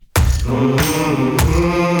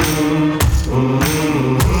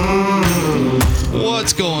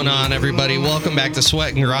What's going on, everybody? Welcome back to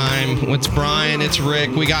Sweat and Grime. It's Brian, it's Rick.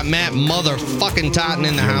 We got Matt motherfucking Totten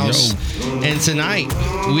in the house. And tonight,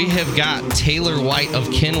 we have got Taylor White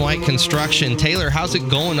of Kin White Construction. Taylor, how's it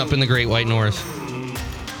going up in the Great White North?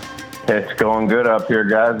 It's going good up here,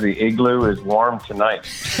 guys. The igloo is warm tonight.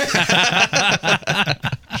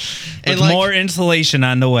 With more insulation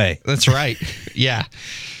on the way. That's right. Yeah.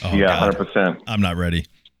 Oh, yeah, God. 100%. I'm not ready.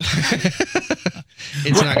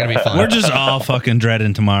 It's not going to be fun. We're just all fucking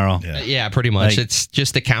dreading tomorrow. Yeah, pretty much. It's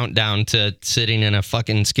just a countdown to sitting in a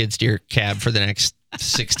fucking skid steer cab for the next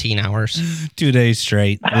 16 hours. 2 days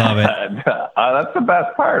straight. Love it. That's the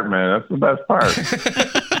best part, man. That's the best part.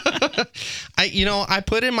 I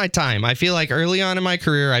put in my time. I feel like early on in my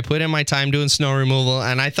career, I put in my time doing snow removal,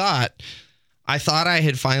 and I thought I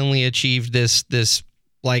had finally achieved this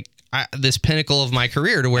pinnacle of my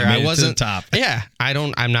career to where I wasn't to the top. Yeah,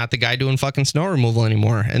 I'm not the guy doing fucking snow removal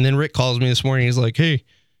anymore. And then Rick calls me this morning. He's like, "Hey,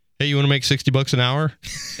 you want to make $60 an hour?"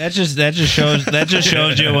 That just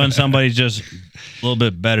shows you when somebody's just a little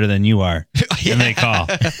bit better than you are, and they call.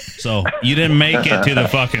 So you didn't make it to the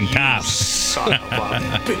fucking top. Son of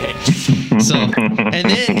a bitch. So,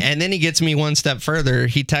 and then he gets me one step further.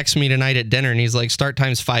 He texts me tonight at dinner, and he's like, "Start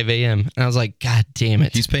time's 5 a.m." And I was like, "God damn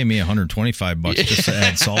it!" He's paying me $125 just to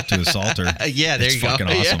add salt to his salter. Yeah, there you go. Fucking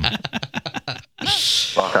awesome. Yeah.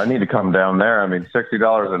 Fuck, I need to come down there. I mean,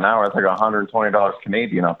 $60 an hour. That's like $120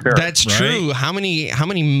 Canadian up here. That's true. How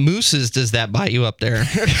many mooses does that buy you up there?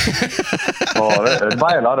 Oh, they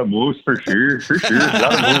buy a lot of moose for sure. A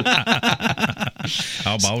lot of moose.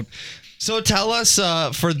 How about? So tell us,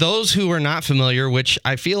 for those who are not familiar, which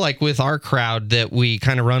I feel like with our crowd that we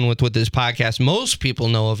kind of run with this podcast, most people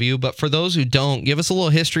know of you, but for those who don't, give us a little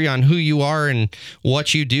history on who you are and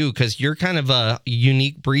what you do, because you're kind of a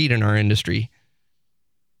unique breed in our industry.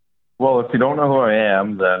 Well, if you don't know who I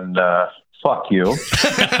am, then fuck you.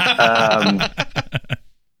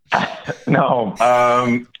 No.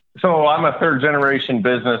 So I'm a third generation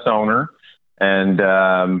business owner. And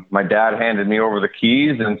my dad handed me over the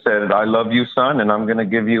keys and said, "I love you, son, and I'm going to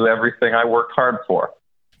give you everything I worked hard for."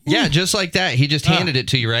 Yeah, just like that. He just handed it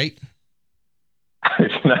to you, right?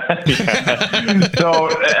 So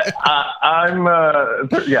I'm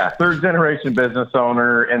third generation business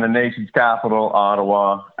owner in the nation's capital,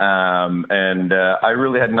 Ottawa. And I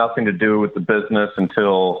really had nothing to do with the business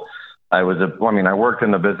until I worked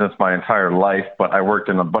in the business my entire life, but I worked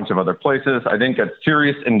in a bunch of other places. I didn't get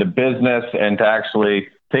serious into business and to actually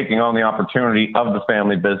taking on the opportunity of the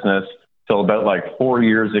family business till about 4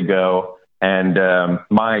 years ago. And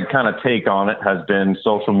my kind of take on it has been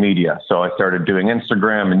social media. So I started doing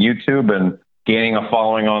Instagram and YouTube and gaining a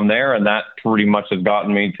following on there. And that pretty much has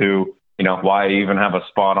gotten me to, why I even have a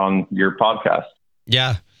spot on your podcast.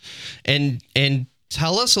 Yeah. And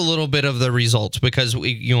tell us a little bit of the results, because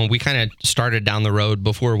we kind of started down the road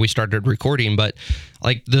before we started recording, but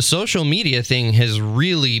the social media thing has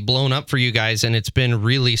really blown up for you guys, and it's been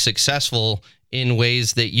really successful in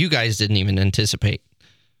ways that you guys didn't even anticipate.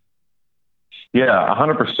 Yeah,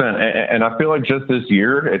 100%. And I feel like just this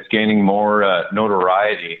year, it's gaining more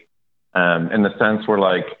notoriety in the sense where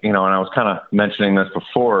and I was kind of mentioning this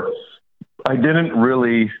before, I didn't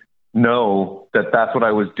really know that that's what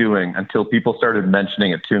I was doing until people started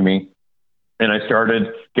mentioning it to me, and I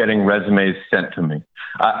started getting resumes sent to me.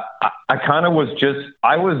 I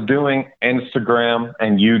was doing Instagram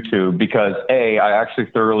and YouTube because I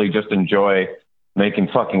actually thoroughly just enjoy making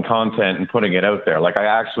fucking content and putting it out there. I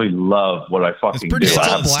actually love what I fucking do. I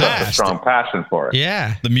have such a strong passion for it.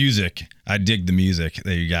 Yeah. The music. I dig the music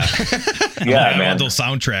that you got. Yeah, man. Those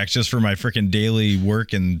soundtracks just for my freaking daily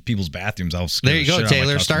work in people's bathrons. There you go,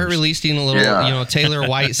 Taylor. Start releasing a little, Taylor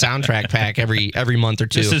White soundtrack pack every month or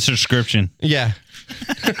two. Just a subscription. Yeah.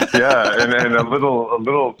 Yeah, and a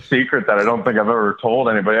little secret that I don't think I've ever told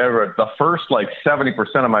anybody ever. The first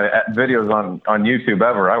 70% of my videos on YouTube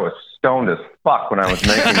ever, I was stoned as fuck when I was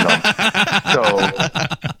making them.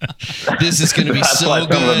 So this is going to be so why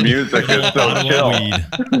good. Some of the music is so chill.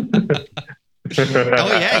 Oh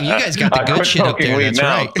yeah, you guys got the good shit up there. That's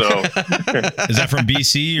now, right. So. Is that from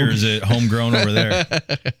BC or is it homegrown over there?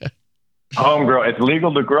 Homegrown. It's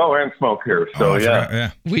legal to grow and smoke here. So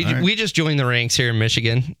yeah. We just joined the ranks here in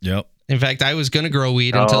Michigan. Yep. In fact, I was going to grow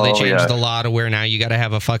weed until they changed the law to where now you got to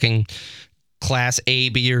have a fucking class A,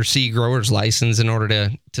 B, or C grower's license in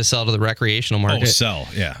order to sell to the recreational market. Oh, sell.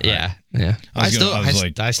 Yeah. Yeah. I still grow.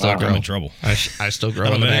 I'm in trouble. I still grow I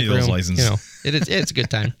don't in the have back any of those room. licenses. You know, it's a good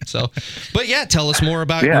time. So, but yeah, tell us more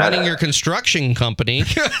about Yeah. running your construction company.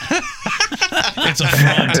 It's a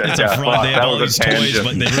front. It's a front. They have all these toys,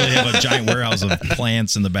 but they really have a giant warehouse of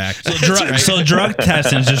plants in the back. So drug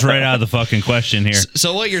testing is just right out of the fucking question here.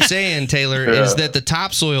 So what you're saying, Taylor, is that the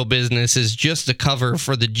topsoil business is just a cover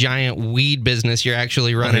for the giant weed business you're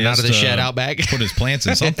actually running out of the shed out back. Put his plants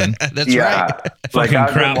in something. That's right. Fucking I've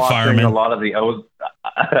been crop watching farming. a lot of the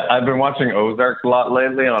I've been watching Ozarks a lot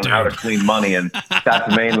lately on how to clean money, and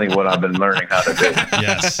that's mainly what I've been learning how to do.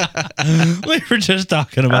 Yes. We were just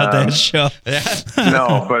talking about that show.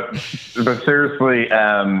 No, but seriously,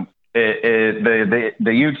 the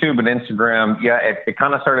YouTube and Instagram, it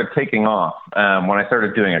kind of started taking off when I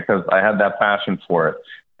started doing it because I had that passion for it,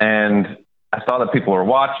 and I saw that people were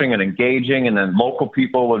watching and engaging, and then local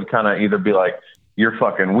people would kind of either be like, "You're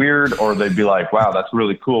fucking weird," or they'd be like, "Wow, that's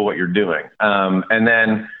really cool what you're doing." And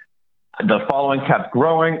then the following kept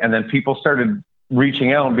growing, and then people started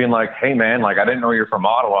reaching out and being like, "Hey man, like I didn't know you're from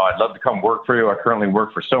Ottawa. I'd love to come work for you. I currently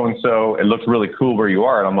work for so-and-so. It looks really cool where you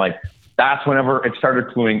are." And I'm like, that's whenever it started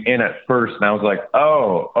cluing in at first. And I was like,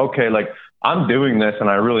 oh, okay. Like I'm doing this and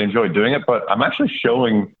I really enjoy doing it, but I'm actually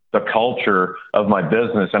showing the culture of my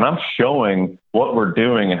business and I'm showing what we're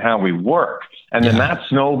doing and how we work. And then that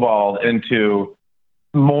snowballed into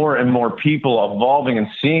more and more people evolving and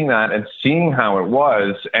seeing that and seeing how it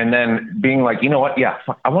was. And then being like, you know what? Yeah,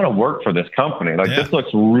 I want to work for this company. Like this looks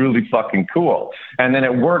really fucking cool. And then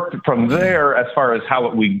it worked from there as far as how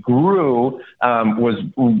we grew, was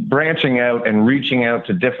branching out and reaching out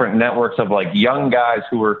to different networks of like young guys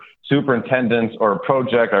who were superintendents or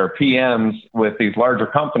project or PMs with these larger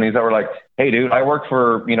companies that were like, hey dude, I work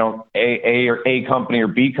for, you know, A company or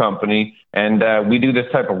B company. And we do this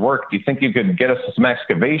type of work. Do you think you could get us some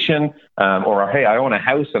excavation? Or, hey, I own a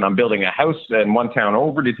house and I'm building a house in one town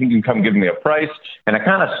over. Do you think you can come give me a price? And it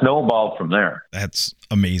kind of snowballed from there. That's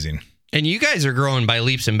amazing. And you guys are growing by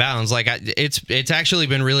leaps and bounds. Like it's actually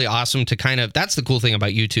been really awesome to kind of, that's the cool thing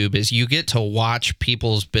about YouTube is you get to watch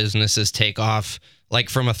people's businesses take off like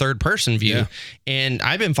from a third person view. Yeah. And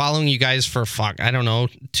I've been following you guys for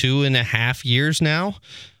 2.5 years now.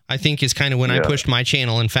 I think is kind of when I pushed my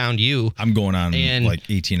channel and found you. I'm going on like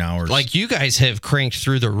 18 hours. Like you guys have cranked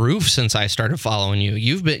through the roof since I started following you.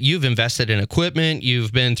 You've invested in equipment.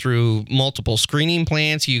 You've been through multiple screening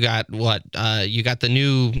plants. You got you got the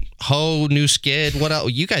new hoe, new skid. What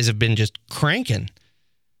else? You guys have been just cranking.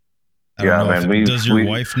 I don't know does your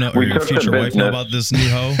wife know or your future wife know about this new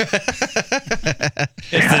hoe? It's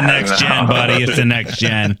the next gen, buddy. It's the next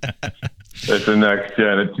gen. It's the next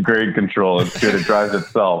gen. It's grade control. It's good. It drives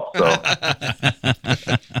itself.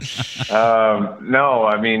 So, no,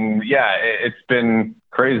 I mean, it's been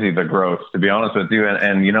crazy, the growth, to be honest with you.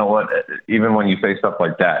 And you know what? Even when you say stuff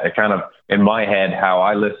like that, it kind of, in my head, how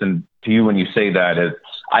I listen to you when you say that is,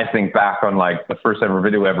 I think back on like the first ever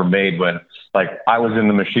video I ever made when like I was in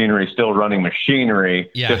the machinery, still running machinery,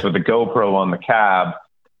 just with the GoPro on the cab.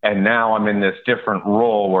 And now I'm in this different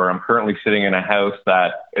role where I'm currently sitting in a house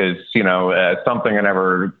that is, you know, something I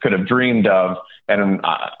never could have dreamed of. And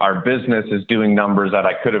our business is doing numbers that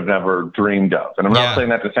I could have never dreamed of. And I'm not saying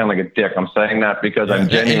that to sound like a dick. I'm saying that because I'm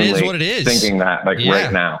genuinely thinking that like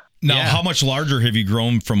right now. Now, how much larger have you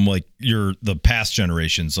grown from like the past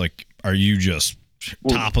generations? Like, are you just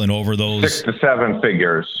toppling over those 6 to 7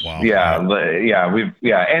 figures? Wow. And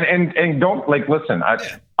don't like, listen,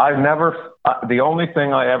 I've never, the only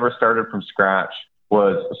thing I ever started from scratch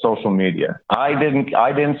was social media. I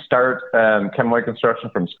didn't start Kenway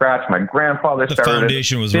Construction from scratch. My grandfather started. The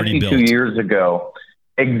foundation was already built 52 years ago.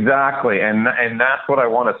 Exactly. And that's what I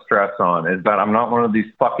want to stress on is that I'm not one of these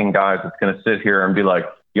fucking guys that's going to sit here and be like,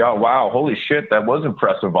 yeah, wow, holy shit, that was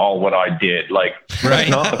impressive, all what I did. Like, that's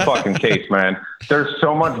not the fucking case, man. There's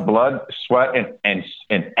so much blood, sweat, and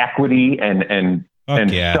equity and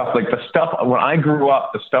stuff. Like the stuff, when I grew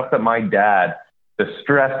up, the stuff that my dad, the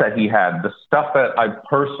stress that he had, the stuff that I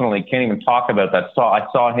personally can't even talk about I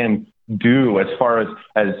saw him do as far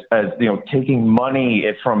as you know, taking money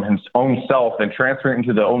from his own self and transferring it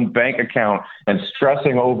into the own bank account and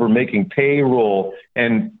stressing over making payroll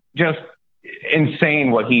and just insane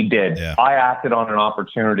what he did. I acted on an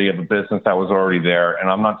opportunity of a business that was already there, and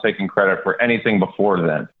I'm not taking credit for anything before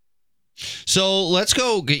then. So let's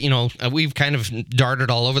go, you know, we've kind of darted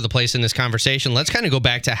all over the place in this conversation. Let's kind of go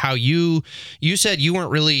back to how you said you weren't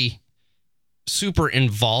really super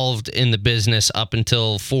involved in the business up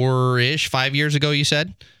until 5 years ago, you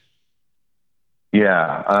said?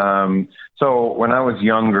 Yeah. So when I was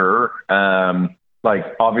younger,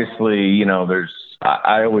 like obviously, you know,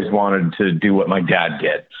 I always wanted to do what my dad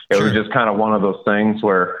did. It was just kind of one of those things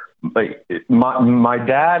where like my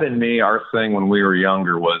dad and me, our thing when we were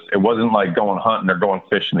younger it wasn't like going hunting or going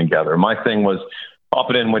fishing together. My thing was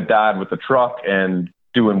popping in with dad with the truck and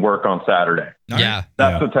doing work on Saturday. Yeah.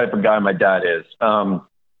 That's the type of guy my dad is.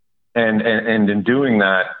 And in doing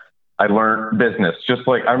that, I learned business. Just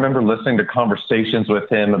like I remember listening to conversations with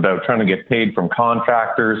him about trying to get paid from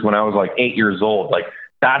contractors when I was like 8 years old. Like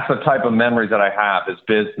that's the type of memories that I have is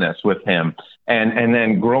business with him. And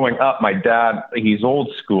then growing up, my dad, he's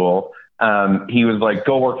old school. He was like,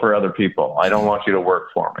 go work for other people. I don't want you to work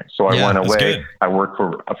for me. So I went away. Good. I worked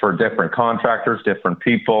for different contractors, different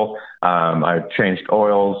people. I changed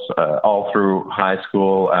oils all through high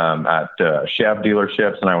school at Chev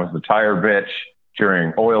dealerships, and I was the tire bitch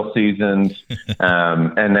during oil seasons.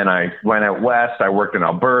 And then I went out west. I worked in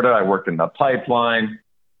Alberta. I worked in the pipeline.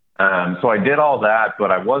 So I did all that,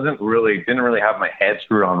 but I didn't really have my head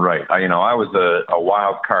screwed on right. I was a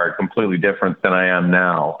wild card, completely different than I am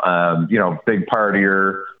now. Big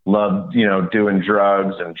partier, loved, doing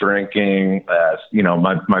drugs and drinking.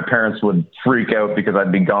 My parents would freak out because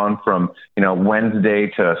I'd be gone from,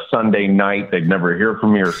 Wednesday to Sunday night. They'd never hear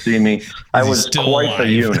from me or see me. I was quite the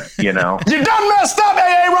unit, You done messed up,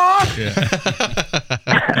 Aaron!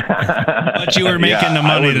 But you were making the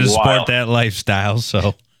money to support that lifestyle,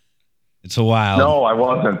 so... It's a while. No, I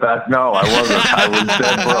wasn't. I was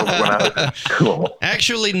dead broke when I was in school.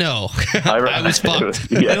 Actually, no. I was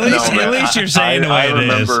fucked. At least you're saying the way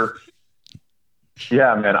it is.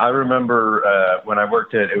 Yeah, man. I remember when I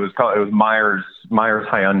worked it was Myers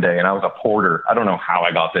Hyundai, and I was a porter. I don't know how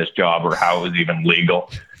I got this job or how it was even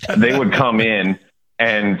legal. They would come in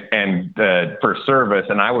and for service,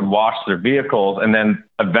 and I would wash their vehicles, and then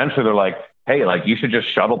eventually they're like, hey, like you should just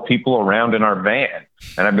shuttle people around in our van.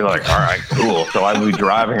 And I'd be like, all right, cool. So I'd be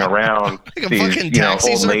driving around like these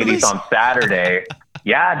old ladies on Saturday.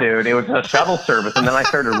 Yeah, dude, it was a shuttle service. And then I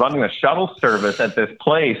started running a shuttle service at this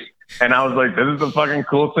place. And I was like, this is the fucking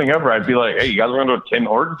coolest thing ever. I'd be like, hey, you guys want to go to Tim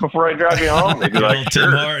Hortons before I drive you home? They'd be like, sure.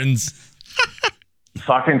 Tim Hortons.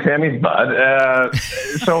 Fucking Timmy's bud.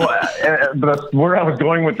 But where I was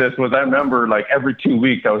going with this was I remember like every 2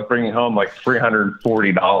 weeks I was bringing home like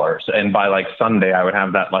 $340. And by like Sunday, I would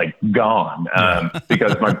have that like gone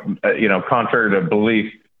because my, contrary to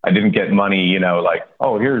belief, I didn't get money, like,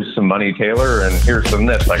 oh, here's some money, Taylor, and here's some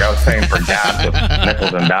this. Like I was paying for gas with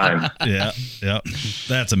nickels and dimes. Yeah.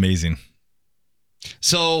 That's amazing.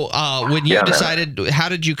 So when you decided, how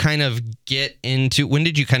did you kind of when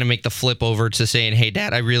did you kind of make the flip over to saying, hey,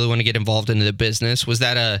 Dad, I really want to get involved into the business?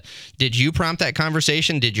 Did you prompt that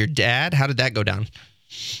conversation? Did your dad? How did that go down?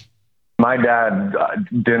 My dad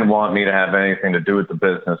didn't want me to have anything to do with the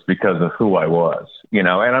business because of who I was, and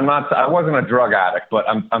I wasn't a drug addict, but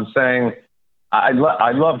I'm saying I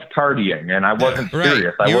loved partying and I wasn't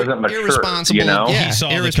serious. I wasn't mature, irresponsible, Yeah. He saw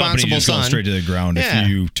the company just going straight to the ground if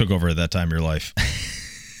you took over at that time of your life.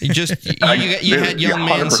 You had young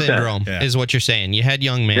man 100%. syndrome is what you're saying. You had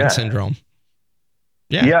young man syndrome.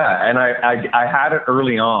 Yeah. Yeah. And I had it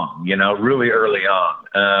early on, really early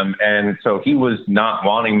on. And so he was not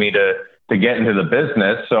wanting me to get into the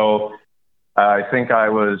business. So I think I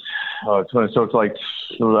was, I was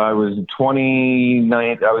 29,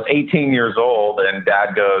 I was 18 years old, and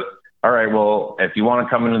Dad goes, all right, well, if you want to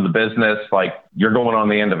come into the business, like you're going on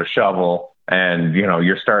the end of a shovel and,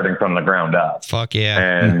 you're starting from the ground up. Fuck yeah.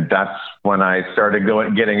 And that's when I started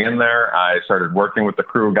getting in there. I started working with the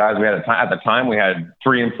crew of guys. We had at the time we had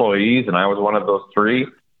 3 employees, and I was one of those 3.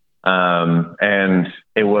 And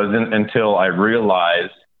it wasn't until I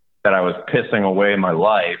realized that I was pissing away my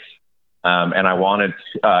life. And I wanted,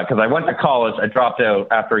 because I went to college, I dropped out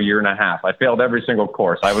after a year and a half. I failed every single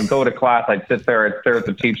course. I would go to class, I'd sit there, I'd stare at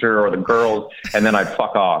the teacher or the girls, and then I'd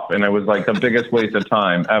fuck off. And it was like the biggest waste of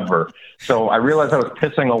time ever. So I realized I was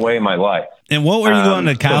pissing away my life. And what were you going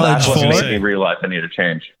to college so that's for? what made me realize I need to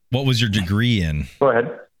change. What was your degree in? Go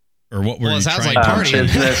ahead. Or what were you it sounds trying like to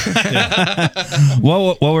partying.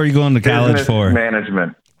 What were you going to college Business for?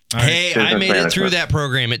 management. Hey, I made management. it through that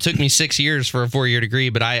program. It took me 6 years for a 4-year degree,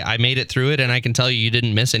 but I made it through it, and I can tell you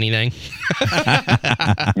didn't miss anything.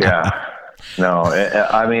 Yeah. No,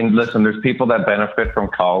 I mean, listen, there's people that benefit from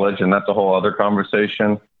college, and that's a whole other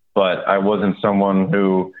conversation. But I wasn't someone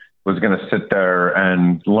who was going to sit there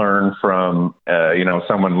and learn from,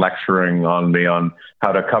 someone lecturing on me on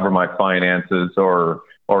how to cover my finances or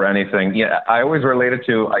anything. Yeah, I always related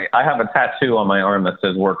to, I have a tattoo on my arm that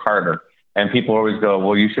says work harder. And people always go,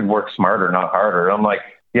 well, you should work smarter, not harder. I'm like,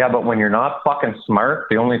 yeah, but when you're not fucking smart,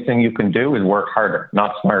 the only thing you can do is work harder,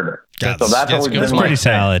 not smarter. So that's always been That's my pretty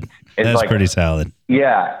thing. solid. It's That's like, pretty solid.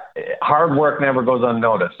 yeah, hard work never goes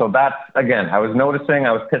unnoticed. So that's, again, I was noticing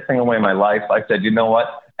I was pissing away my life. I said, you know what?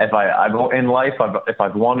 If I've in life, if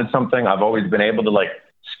I've wanted something, I've always been able to like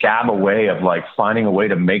scab a way of like finding a way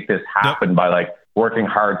to make this happen by like working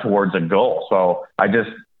hard towards a goal. So I just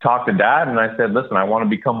talked to Dad and I said, listen, I want to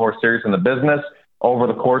become more serious in the business. Over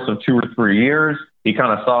the course of 2 or 3 years, he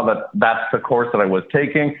kind of saw that that's the course that I was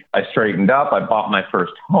taking. I straightened up. I bought my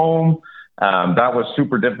first home. That was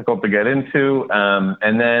super difficult to get into.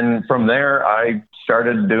 And then from there, I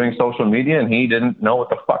started doing social media, and he didn't know what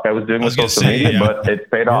the fuck I was doing with social media, but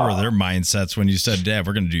it paid off. What were their mindsets when you said, Dad,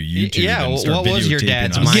 we're going to do YouTube? Yeah, and start what was your videotaping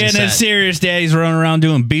dad's us? mindset? Getting it serious, Daddy's running around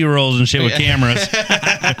doing B-rolls and shit with cameras.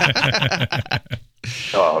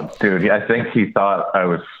 Oh, dude, I think he thought I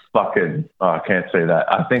was fucking, I can't say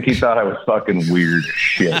that. I think he thought I was fucking weird as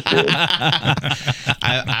shit, dude.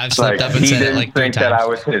 I've slipped up and said it like 3 times. That I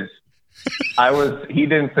was his. He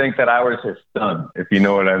didn't think that I was his son, if you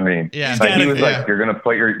know what I mean. Yeah. Like he was like, you're gonna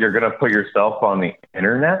put yourself on the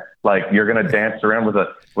internet, like you're gonna dance around with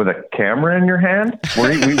a camera in your hand.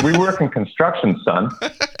 We work in construction, son.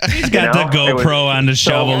 He's got the GoPro on the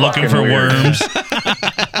shovel looking for worms.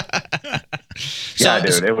 Yeah,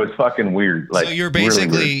 dude, it was fucking weird. Like, so you're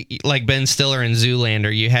basically really like Ben Stiller in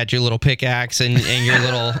Zoolander. You had your little pickaxe and your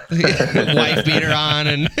little wife beater on,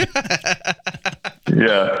 and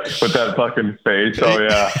yeah, with that fucking face. Oh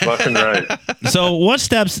yeah, fucking right. So what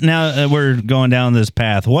steps, now that we're going down this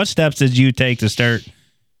path, what steps did you take to start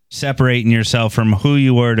separating yourself from who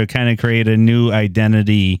you were to kind of create a new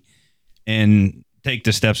identity and take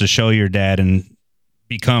the steps to show your dad and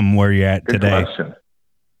become where you're at today?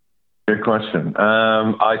 Good question.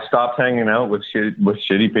 I stopped hanging out with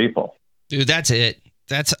shitty people. Dude, that's it.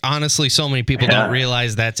 That's honestly, so many people don't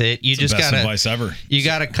realize that's it. You just gotta, advice ever. You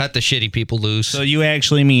gotta cut the shitty people loose. So you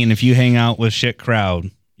actually mean if you hang out with shit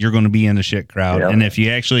crowd, you're going to be in the shit crowd, and if you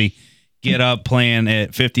actually get up playing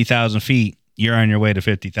at 50,000 feet, you're on your way to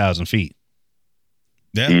 50,000 feet.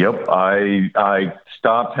 Yeah. Yep. I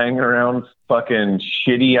stopped hanging around fucking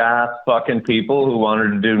shitty ass fucking people who wanted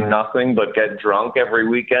to do nothing but get drunk every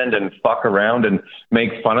weekend and fuck around and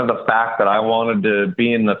make fun of the fact that I wanted to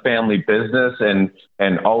be in the family business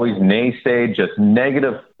and always naysay just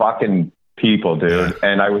negative fucking people, dude.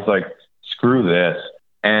 And I was like, screw this.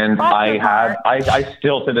 And I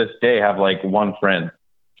still to this day have like one friend.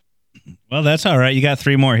 Well, that's all right. You got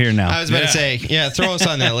 3 more here now. I was about to say, throw us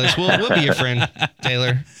on that list. We'll be your friend,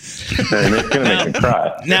 Taylor. It's gonna make me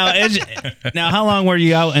cry. Now, how long were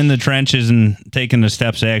you out in the trenches and taking the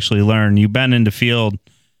steps to actually learn? You've been in the field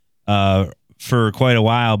for quite a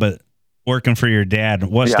while, but working for your dad,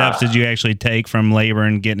 what steps did you actually take from labor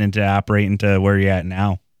and getting into operating to where you're at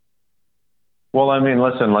now? Well, I mean,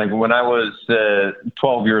 listen, like when I was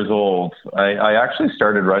 12 years old, I actually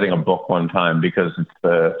started writing a book one time because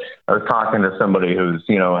I was talking to somebody who's,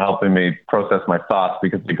 helping me process my thoughts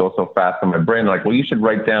because they go so fast in my brain. Like, well, you should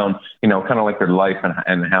write down, kind of like your life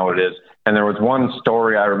and how it is. And there was one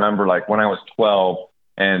story I remember, like when I was 12,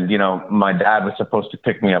 and, my dad was supposed to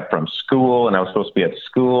pick me up from school and I was supposed to be at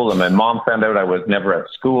school. And my mom found out I was never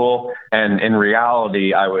at school. And in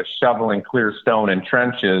reality, I was shoveling clear stone in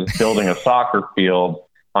trenches, building a soccer field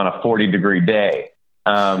on a 40-degree day.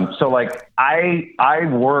 So like I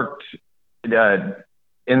worked in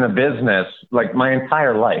the business like my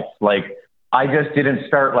entire life. Like I just didn't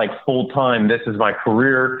start like full time. This is my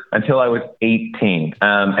career until I was 18.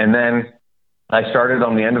 And then I started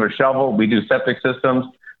on the end of a shovel. We do septic systems.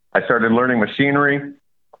 I started learning machinery.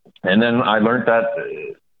 And then I learned that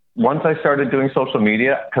once I started doing social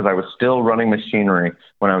media, because I was still running machinery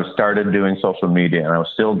when I started doing social media, and I was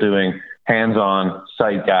still doing hands-on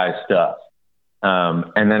site guy stuff.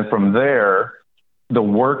 And then from there, the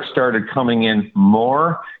work started coming in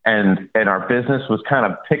more and our business was kind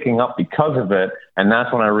of picking up because of it. And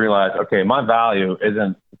that's when I realized, okay, my value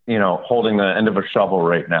isn't, holding the end of a shovel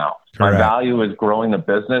right now. Correct. My value is growing the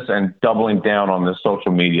business and doubling down on the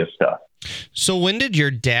social media stuff. So when did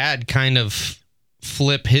your dad kind of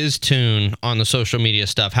flip his tune on the social media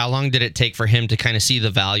stuff? How long did it take for him to kind of see the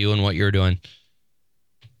value in what you're doing?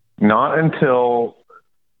 Not until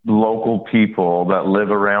local people that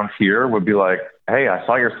live around here would be like, hey, I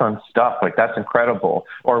saw your son's stuff. Like, that's incredible.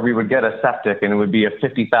 Or we would get a septic and it would be a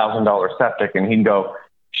 $50,000 septic. And he'd go,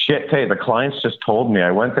 shit, hey, the clients just told me.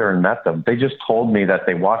 I went there and met them. They just told me that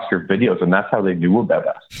they watched your videos and that's how they knew about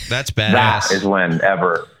us. That's badass.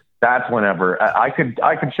 That's whenever I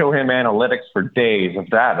could show him analytics for days of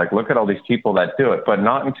that. Like, look at all these people that do it, but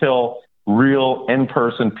not until real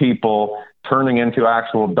in-person people turning into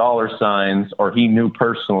actual dollar signs, or he knew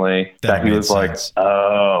personally that he made was sense. like,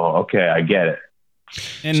 oh, okay, I get it.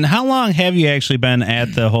 And how long have you actually been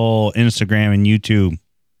at the whole Instagram and YouTube?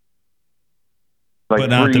 Like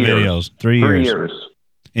Putting out the 3 years. videos. 3 years. 3 years.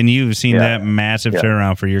 And you've seen Yeah. that massive Yeah.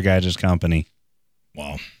 turnaround for your guys' company.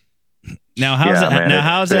 Wow. Now, how's Yeah, that? man, Now, it's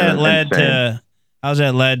how's been that led insane. to? How's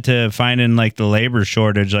that led to finding like the labor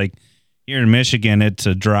shortage? Like here in Michigan, it's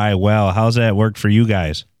a dry well. How's that work for you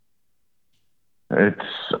guys? It's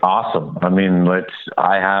awesome. I mean,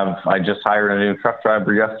 I just hired a new truck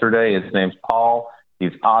driver yesterday. His name's Paul.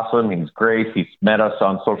 He's awesome. He's great. He's met us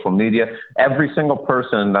on social media. Every single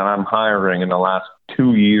person that I'm hiring in the last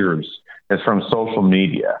 2 years is from social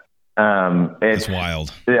media. It's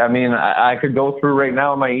wild. I mean, I could go through right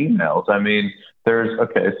now my emails. I mean,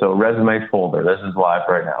 so resume folder. This is live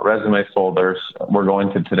right now. Resume folders. We're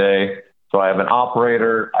going to today. So I have an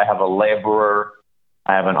operator. I have a laborer.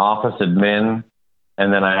 I have an office admin.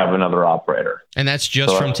 And then I have another operator. And that's just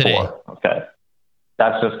So from that's today. 4. Okay.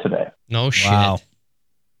 That's just today. No shit. Wow.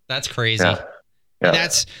 That's crazy. Yeah. Yeah.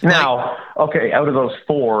 That's Now, okay, out of those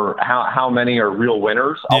 4, how many are real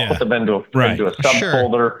winners? I'll Yeah. put them into a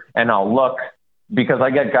subfolder, and I'll look, because I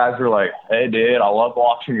get guys who are like, hey, dude, I love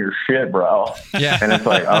watching your shit, bro. yeah. And it's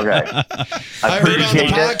like, okay, I heard on the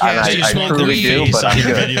appreciate it, and podcast you I smoke truly weed. do, You but saw I'm your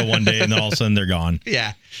good. video one day, and then all of a sudden they're gone.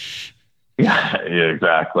 Yeah. Yeah,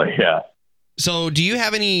 exactly. Yeah. So do you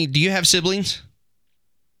have siblings?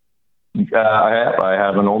 I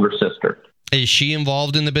have an older sister. Is she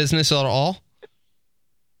involved in the business at all?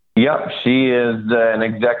 Yep, she is an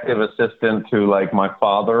executive assistant to like my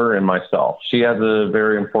father and myself. She has a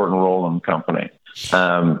very important role in the company.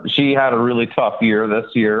 She had a really tough year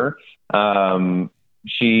this year.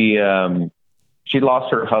 She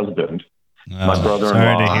lost her husband, my Sorry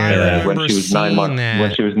brother-in-law, to hear that. when she was 9 months that.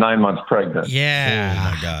 when she was 9 months pregnant. Yeah.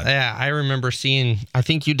 Oh, my God. Yeah, I remember seeing. I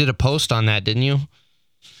think you did a post on that, didn't you?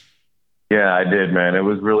 Yeah, I did, man. It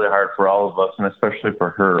was really hard for all of us, and especially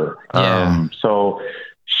for her. Yeah. So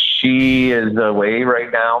she is away right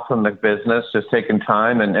now from the business, just taking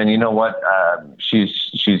time. And you know what? She's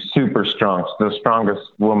super strong. She's the strongest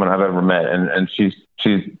woman I've ever met. And she's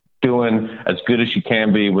doing as good as she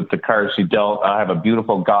can be with the cards she dealt. I have a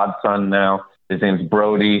beautiful godson now. His name's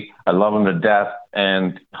Brody. I love him to death.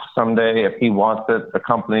 And someday, if he wants it, the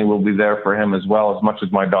company will be there for him as well, as much as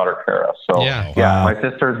my daughter, Kara. So, Yeah. Wow. my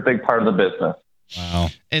sister is a big part of the business. Wow.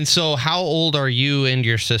 And so, how old are you and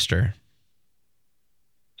your sister?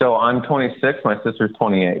 So I'm 26. My sister's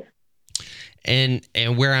 28. And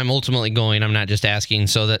where I'm ultimately going, I'm not just asking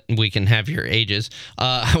so that we can have your ages.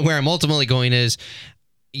 Where I'm ultimately going is,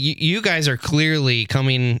 you guys are clearly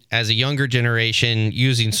coming as a younger generation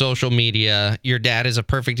using social media. Your dad is a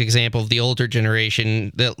perfect example of the older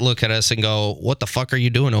generation that look at us and go, "What the fuck are you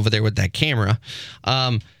doing over there with that camera?"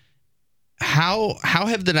 How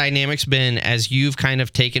have the dynamics been as you've kind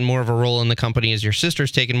of taken more of a role in the company, as your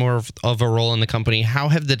sister's taken more of a role in the company? How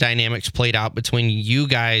have the dynamics played out between you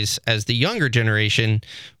guys as the younger generation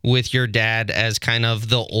with your dad as kind of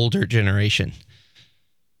the older generation?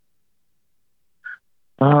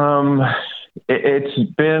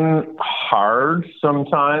 It's been hard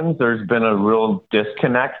sometimes. There's been a real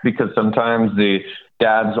disconnect because sometimes the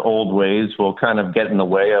dad's old ways will kind of get in the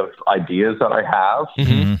way of ideas that I have.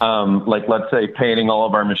 Mm-hmm. Like, let's say, painting all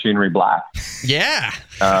of our machinery black. Yeah.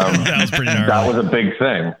 That was pretty gnarly. That was a big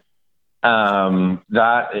thing.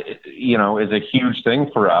 That, is a huge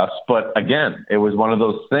thing for us. But again, it was one of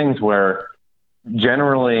those things where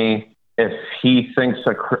generally, if he thinks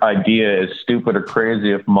an idea is stupid or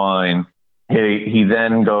crazy of mine, he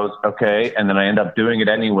then goes, okay, and then I end up doing it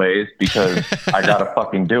anyways because I gotta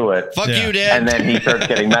fucking do it. Fuck Yeah. you, Dad. And then he starts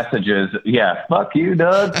getting messages, yeah, fuck you,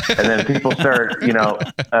 Doug. And then people start,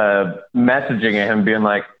 messaging him being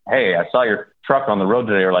like, hey, I saw your truck on the road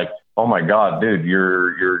today. Or like, oh my God, dude,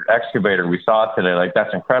 your excavator, we saw it today. Like,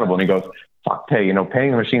 that's incredible. And he goes, fuck, hey,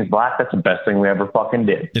 painting the machines black, that's the best thing we ever fucking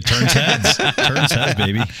did. It turns heads. Turns heads,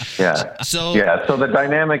 baby. Yeah. So So the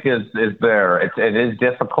dynamic is there. It is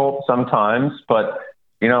difficult sometimes, but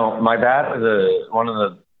my dad is one of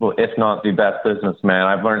the, well, if not the best businessman.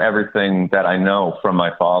 I've learned everything that I know from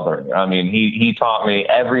my father. I mean, he taught me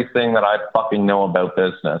everything that I fucking know about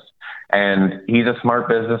business, and he's a smart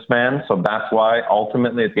businessman. So that's why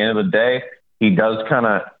ultimately at the end of the day, he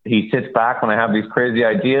sits back when I have these crazy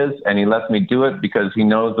ideas and he lets me do it because he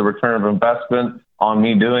knows the return of investment on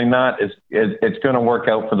me doing that it's going to work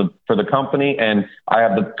out for the company, and I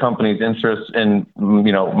have the company's interest in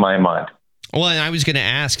my mind. Well, and I was going to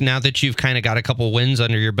ask, now that you've kind of got a couple wins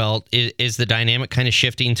under your belt, is the dynamic kind of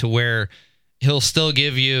shifting to where he'll still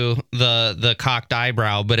give you the cocked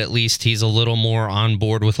eyebrow, but at least he's a little more on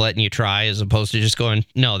board with letting you try, as opposed to just going,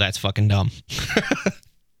 no, that's fucking dumb.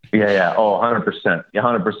 Yeah. Oh, 100%.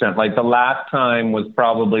 100%. Like the last time was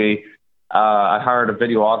probably, I hired a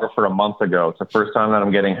videographer a month ago. It's the first time that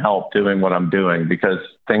I'm getting help doing what I'm doing, because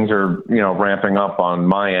things are, ramping up on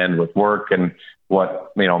my end with work and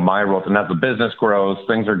what, my role. And as the business grows,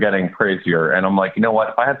 things are getting crazier. And I'm like, you know what?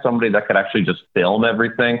 If I had somebody that could actually just film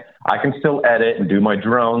everything, I can still edit and do my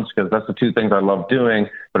drones, because that's the two things I love doing.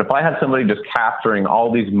 But if I had somebody just capturing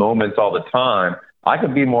all these moments all the time, I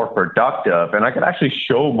could be more productive and I could actually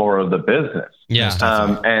show more of the business. Yeah.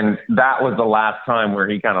 And that was the last time where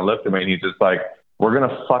he kind of looked at me and he's just like, we're going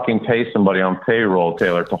to fucking pay somebody on payroll,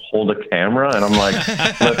 Taylor, to hold a camera. And I'm like,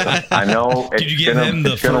 listen, I know it's Did you give him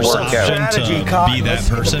the first work option out. to be that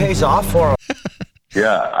person? Pays off for him.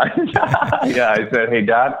 Yeah. Yeah. I said, hey,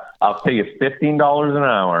 Dad, I'll pay you $15 an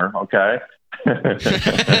hour. Okay.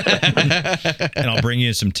 And I'll bring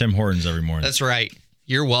you some Tim Hortons every morning. That's right.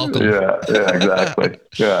 You're welcome. Yeah, exactly.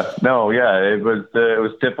 Yeah. No, yeah, it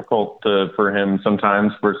was difficult for him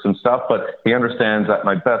sometimes for some stuff, but he understands that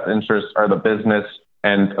my best interests are the business.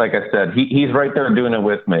 And like I said, he's right there doing it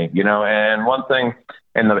with me, and one thing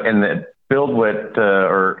in the Build Wit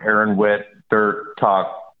or Aaron Witt Dirt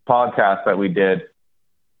Talk podcast that we did,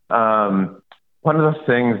 one of the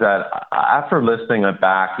things that after listening it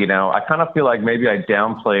back, I kind of feel like maybe I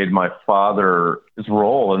downplayed my father's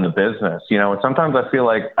role in the business, and sometimes I feel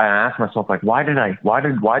like I ask myself, like, why do I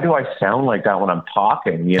sound like that when I'm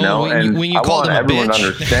talking, and when you I called want him a everyone to bitch.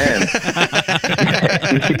 understand.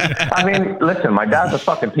 I mean, listen, my dad's a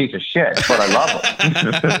fucking piece of shit, but I love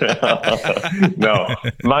him. No,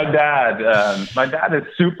 my dad is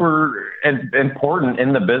super important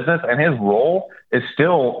in the business, and his role is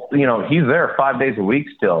still, he's there 5 days a week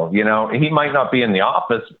still, he might not be in the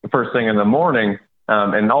office first thing in the morning.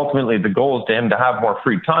 And ultimately the goal is to him to have more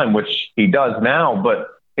free time, which he does now. But,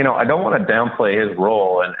 I don't want to downplay his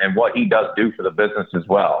role and what he does do for the business as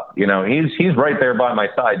well. He's right there by my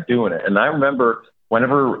side doing it. And I remember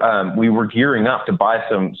whenever we were gearing up to buy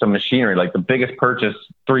some machinery, like the biggest purchase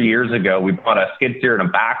 3 years ago, we bought a skid steer and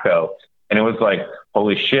a backhoe. And it was like,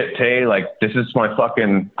 holy shit, Tay, like, this is my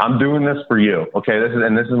I'm doing this for you. Okay. This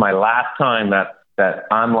is my last time that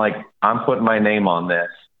I'm putting my name on this.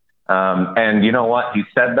 And you know what? He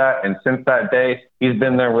said that. And since that day, he's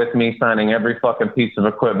been there with me signing every fucking piece of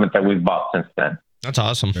equipment that we've bought since then. That's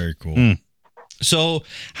awesome. Very cool. So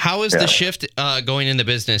how is the shift going in the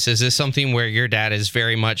business? Is this something where your dad is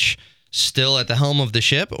very much still at the helm of the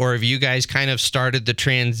ship, or have you guys kind of started the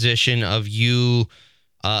transition of you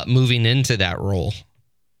moving into that role?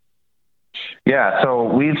 Yeah, so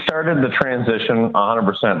we've started the transition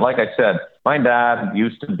 100%. Like I said, my dad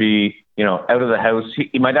used to be, out of the house.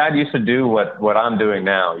 My dad used to do what I'm doing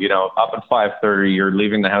now, up at 5:30, you're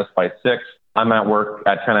leaving the house by 6. I'm at work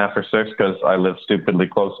at 10 after 6 because I live stupidly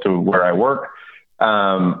close to where I work.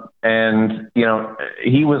 And,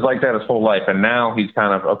 he was like that his whole life. And now he's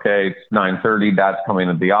kind of, okay, it's 9:30, Dad's coming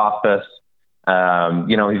to the office.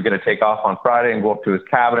 He's going to take off on Friday and go up to his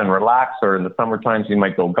cabin and relax, or in the summer times he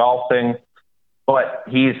might go golfing. But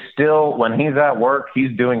he's still, when he's at work,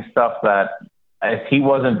 he's doing stuff that if he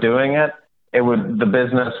wasn't doing it, the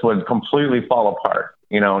business would completely fall apart.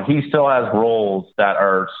 He still has roles that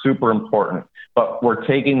are super important, but we're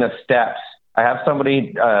taking the steps. I have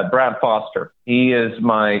somebody, Brad Foster. He'll be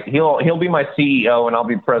my CEO and I'll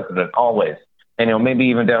be president always. And, maybe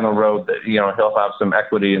even down the road that, he'll have some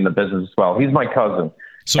equity in the business as well. He's my cousin.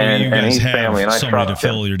 So you guys have somebody to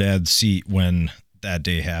fill your dad's seat when that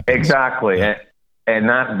day happens. Exactly. Yeah. And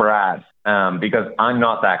that's Brad, because I'm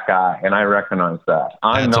not that guy, and I recognize that.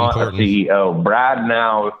 I'm That's not important. a CEO. Brad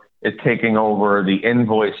now is taking over the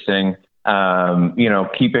invoicing,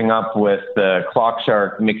 keeping up with the Clock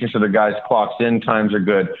Shark, making sure the guys' clocks in times are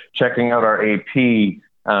good, checking out our AP,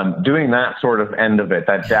 doing that sort of end of it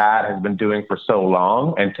that Dad has been doing for so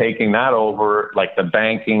long, and taking that over, like the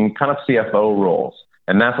banking kind of CFO roles.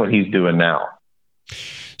 And that's what he's doing now.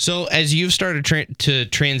 So as you've started to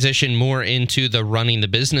transition more into the running the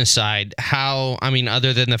business side,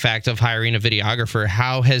 other than the fact of hiring a videographer,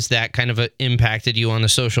 how has that kind of impacted you on the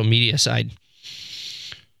social media side?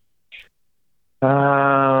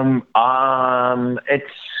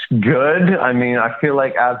 It's good. I mean, I feel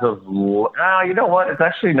like as of, you know what? It's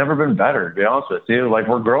actually never been better, to be honest with you. Like,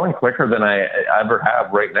 we're growing quicker than I ever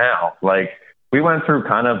have right now. Like, we went through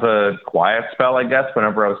kind of a quiet spell, I guess,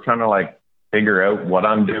 whenever I was trying to figure out what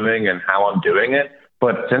I'm doing and how I'm doing it.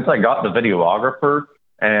 But since I got the videographer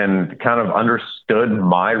and kind of understood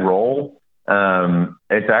my role,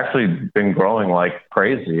 it's actually been growing like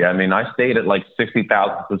crazy. I mean, I stayed at like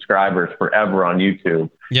 60,000 subscribers forever on YouTube.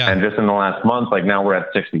 Yeah. And just in the last month, like now we're at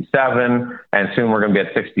 67, and soon we're going to be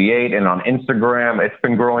at 68. And on Instagram, it's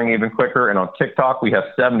been growing even quicker. And on TikTok, we have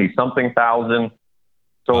 70-something thousand.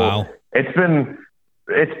 So Wow. it's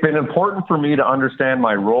been important for me to understand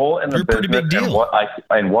my role in the You're a pretty business big deal.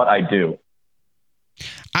 and what I do.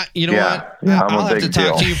 You know Yeah. what? Yeah, I'm a I'll have to big talk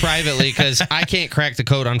deal. to you privately because I can't crack the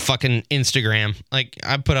code on fucking Instagram. Like,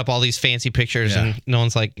 I put up all these fancy pictures Yeah. and no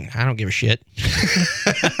one's like, I don't give a shit.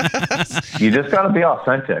 You just got to be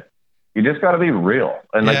authentic. You just got to be real,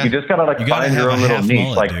 and like Yeah. you just got to like You gotta find have your a own little half niche.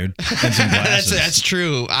 mullet, Like, dude, and some glasses. That's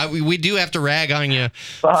true. We do have to rag on you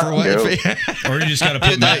Fuck for what. you. Or you just gotta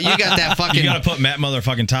put Matt, You got that fucking. you gotta put Matt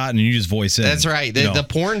motherfucking Totten, and you just voice in. That's right. You know. The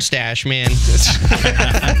porn stash, man.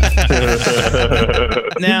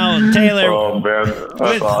 Now, Taylor, oh man,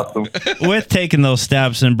 that's With- awesome. with taking those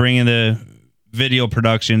steps and bringing the video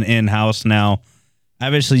production in house now,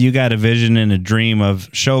 obviously you got a vision and a dream of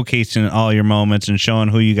showcasing all your moments and showing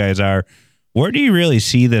who you guys are. Where do you really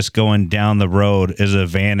see this going down the road as an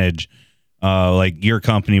advantage, like your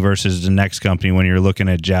company versus the next company when you're looking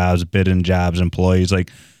at jobs, bidding jobs, employees?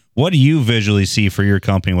 Like, what do you visually see for your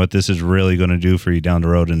company, what this is really going to do for you down the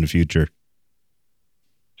road in the future?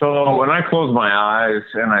 So when I close my eyes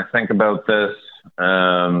and I think about this,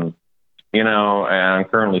 you know, and I'm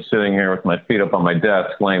currently sitting here with my feet up on my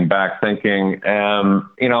desk, laying back, thinking,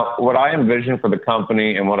 you know, what I envision for the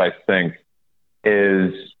company and what I think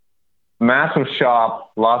is massive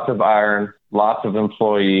shop, lots of iron, lots of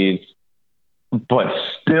employees, but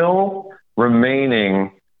still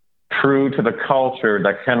remaining true to the culture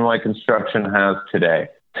that Ken White Construction has today.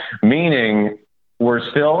 Meaning, we're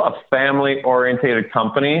still a family-oriented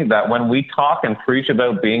company that when we talk and preach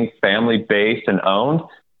about being family-based and owned,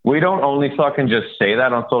 we don't only fucking just say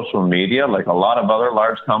that on social media like a lot of other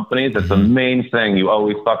large companies. It's the main thing you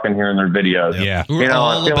always fucking hear in their videos. Yeah. We're You know,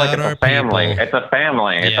 all I feel like about our it's a family. people. It's a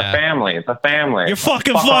family. It's Yeah. a family. It's a family. You're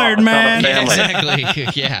fucking Fuck off. fired, It's not a man. Yeah, family.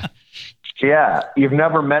 exactly. Yeah. Yeah, you've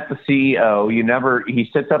never met the CEO. He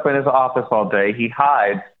sits up in his office all day. He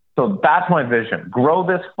hides. So that's my vision. Grow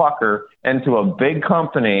this fucker into a big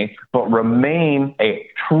company, but remain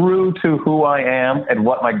true to who I am and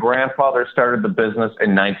what my grandfather started the business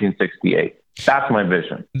in 1968. That's my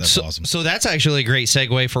vision. That's so, awesome. So that's actually a great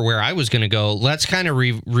segue for where I was going to go. Let's kind of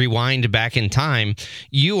rewind back in time.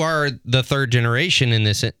 You are the third generation in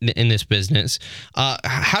this business.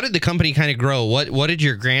 How did the company kind of grow? What did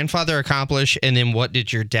your grandfather accomplish, and then what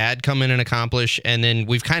did your dad come in and accomplish? And then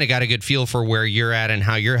we've kind of got a good feel for where you're at and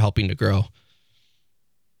how you're helping to grow.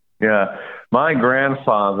 Yeah, my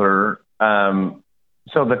grandfather.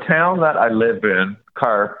 So the town that I live in,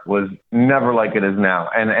 Carp, was never like it is now.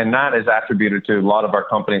 And that is attributed to a lot of our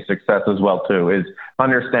company's success as well, too, is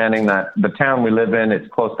understanding that the town we live in, it's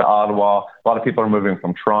close to Ottawa. A lot of people are moving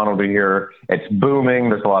from Toronto to here. It's booming.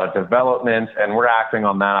 There's a lot of development, and we're acting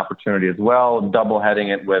on that opportunity as well, double-heading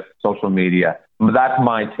it with social media. That's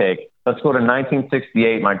my take. Let's go to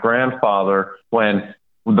 1968. My grandfather, when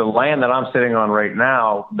the land that I'm sitting on right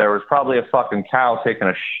now, there was probably a fucking cow taking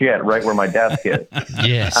a shit right where my desk is.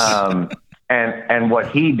 Yes. And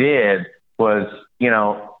what he did was, you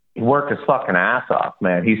know, he worked his fucking ass off,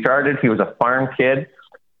 man. He was a farm kid.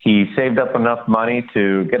 He saved up enough money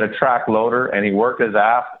to get a track loader, and he worked his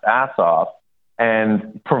ass off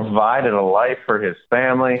and provided a life for his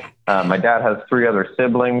family. My dad has 3 other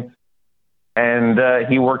siblings, and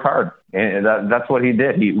he worked hard. And that's what he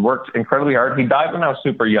did. He worked incredibly hard. He died when I was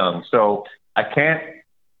super young. So I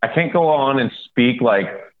can't go on and speak like,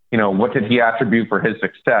 you know, what did he attribute for his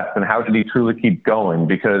success and how did he truly keep going?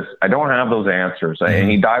 Because I don't have those answers.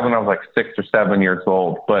 And he died when I was like 6 or 7 years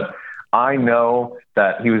old. But I know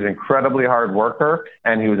that he was an incredibly hard worker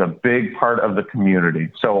and he was a big part of the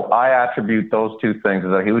community. So I attribute those 2 things,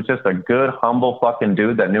 is that he was just a good, humble fucking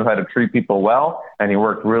dude that knew how to treat people well, and he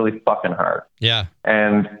worked really fucking hard. Yeah.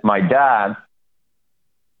 And my dad,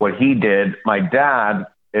 what he did, my dad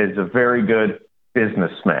is a very good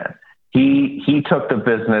businessman. He took the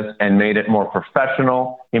business and made it more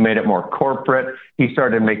professional. He made it more corporate. He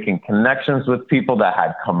started making connections with people that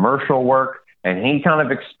had commercial work, and he kind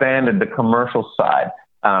of expanded the commercial side.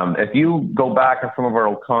 If you go back in some of our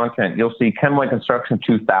old content, you'll see Ken White Construction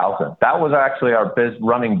 2000. That was actually our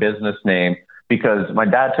running business name, because my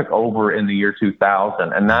dad took over in the year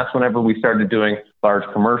 2000. And that's whenever we started doing large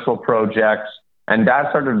commercial projects. And dad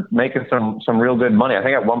started making some real good money. I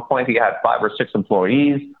think at one point he had 5 or 6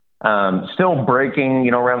 employees, still breaking,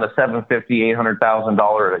 you know, around the $750,000,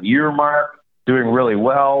 $800,000 a year mark, doing really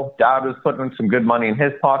well. Dad was putting some good money in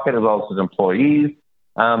his pocket as well as his employees.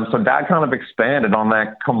 So Dad kind of expanded on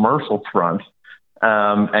that commercial front.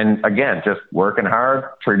 And again, just working hard,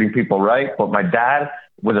 treating people right. But my dad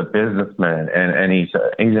was a businessman, and he's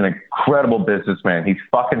an incredible businessman. He's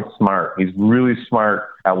fucking smart. He's really smart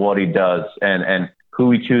at what he does and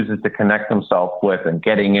who he chooses to connect himself with and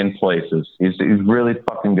getting in places. He's really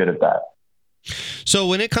fucking good at that. So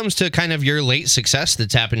when it comes to kind of your late success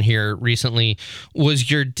that's happened here recently,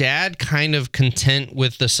 was your dad kind of content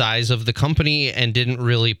with the size of the company and didn't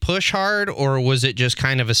really push hard, or was it just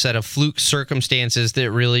kind of a set of fluke circumstances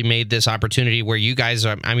that really made this opportunity where you guys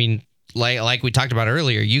are, I mean, like we talked about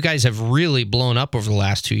earlier, you guys have really blown up over the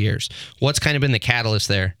last 2 years. What's kind of been the catalyst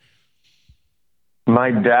there?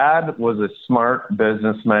 My dad was a smart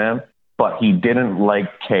businessman, but he didn't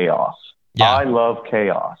like chaos. Yeah. I love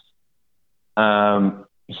chaos.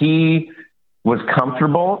 He was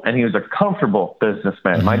comfortable, and he was a comfortable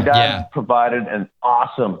businessman. My dad provided an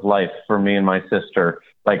awesome life for me and my sister.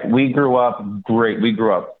 Like, we grew up great. We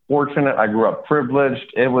grew up fortunate. I grew up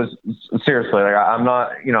privileged. It was seriously, like, I'm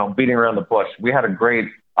not, beating around the bush. We had a great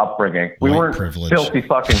upbringing. We weren't filthy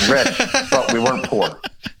fucking rich, but we weren't poor.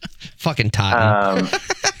 Fucking Totten.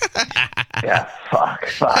 Yeah, fuck.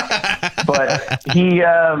 But he,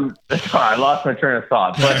 I lost my train of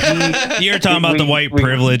thought. But you're talking about the white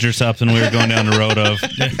privilege or something we were going down the road of.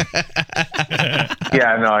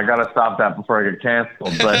 Yeah, no, I got to stop that before I get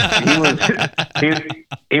canceled. But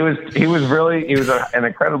he was an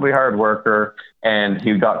incredibly hard worker, and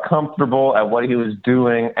he got comfortable at what he was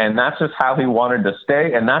doing, and that's just how he wanted to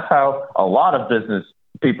stay, and that's how a lot of business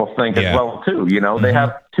people think as well too. They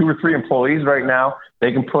have 2 or 3 employees right now.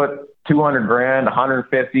 They can put $200,000,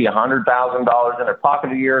 $150,000, $100,000 in their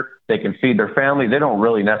pocket a year. They can feed their family. They don't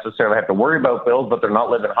really necessarily have to worry about bills, but they're not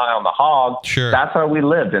living high on the hog. Sure. That's how we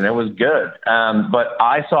lived, and it was good. But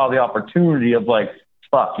I saw the opportunity of like,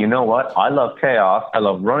 fuck, you know what? I love chaos. I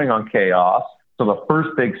love running on chaos. So the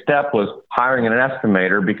first big step was hiring an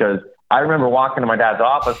estimator, because I remember walking to my dad's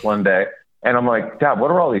office one day, and I'm like, Dad, what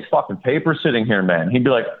are all these fucking papers sitting here, man? He'd be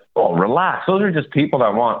like, oh, relax. Those are just people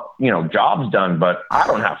that want, jobs done, but I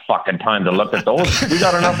don't have fucking time to look at those. We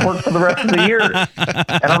got enough work for the rest of the year.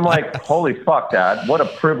 And I'm like, holy fuck, Dad, what a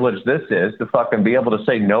privilege this is to fucking be able to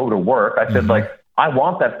say no to work. I said, like, I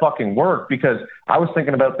want that fucking work, because I was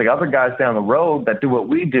thinking about the other guys down the road that do what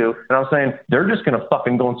we do. And I was saying, they're just going to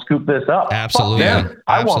fucking go and scoop this up. Absolutely. Fuck them.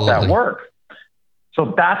 I want that work.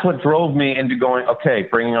 So that's what drove me into going, okay,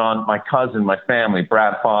 bringing on my cousin, my family,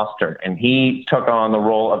 Brad Foster, and he took on the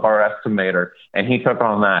role of our estimator, and he took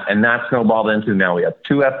on that, and that snowballed into now we have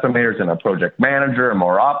 2 estimators and a project manager and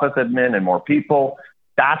more office admin and more people.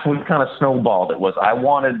 That's what kind of snowballed it was. I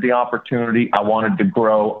wanted the opportunity. I wanted to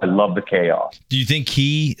grow. I love the chaos. Do you think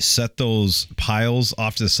he set those piles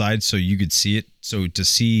off to the side so you could see it? So to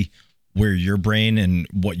see where your brain and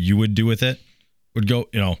what you would do with it would go,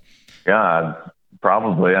 Yeah.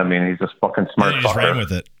 Probably. I mean, he's just fucking smart. He just ran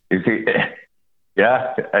with it.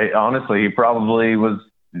 Honestly, he probably was.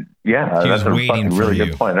 Yeah, that's a fucking really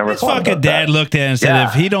good point. His fucking dad looked at it and said,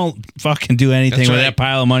 if he don't fucking do anything with that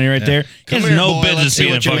pile of money right there, he has no business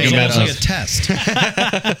being a fucking business. It's like a test.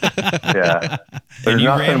 Yeah. There's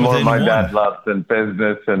nothing more my dad loves than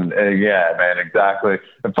business. And yeah, man, exactly.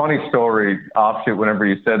 A funny story, offshoot, whenever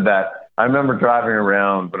you said that, I remember driving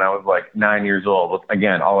around when I was like 9 years old.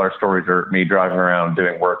 Again, all our stories are me driving around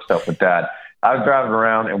doing work stuff with Dad. I was driving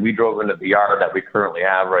around, and we drove into the yard that we currently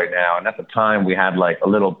have right now. And at the time, we had like a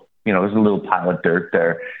little, there's a little pile of dirt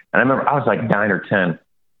there. And I remember I was like 9 or 10. And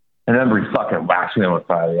I remember he fucking whacks me on the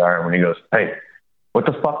side of the yard when he goes, hey, what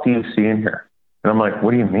the fuck do you see in here? And I'm like,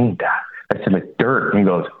 what do you mean, Dad? I said, like, dirt. And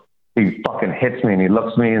he fucking hits me, and he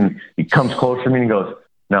looks at me, and he comes closer to me, and he goes,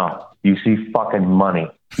 no, you see fucking money.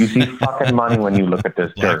 You see fucking money when you look at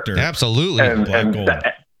this dirt. Absolutely.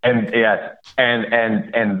 And yes,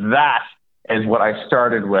 and that is what I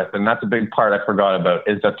started with, and that's a big part I forgot about,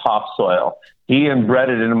 is the topsoil. He inbred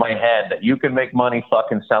it into my head that you can make money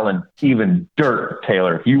fucking selling even dirt,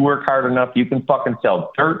 Taylor. If you work hard enough, you can fucking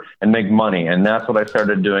sell dirt and make money. And that's what I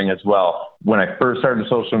started doing as well. When I first started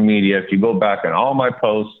social media, if you go back on all my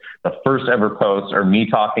posts, the first ever posts are me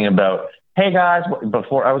talking about, hey guys,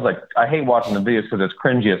 before I was like, I hate watching the videos because it's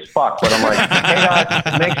cringy as fuck, but I'm like, hey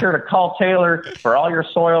guys, make sure to call Taylor for all your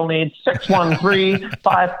soil needs,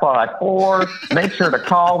 613-554. Make sure to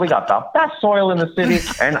call. We got the best soil in the city.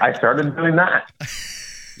 And I started doing that.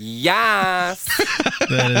 Yes.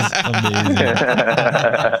 That is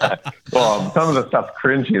amazing. Well, some of the stuff's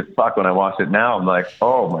cringy as fuck when I watch it now. I'm like,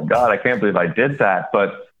 oh my God, I can't believe I did that.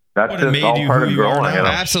 But That's Would've just made all you part who of you are growing. now.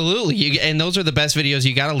 Absolutely. And those are the best videos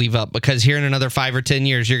you got to leave up, because here in another 5 or 10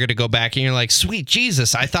 years, you're going to go back and you're like, sweet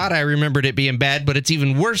Jesus, I thought I remembered it being bad, but it's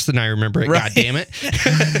even worse than I remember it. Right. God damn it.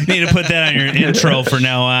 Need to put that on your intro for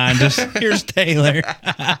now on. Just here's Taylor.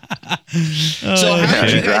 So how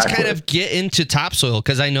did you guys Exactly. kind of get into topsoil?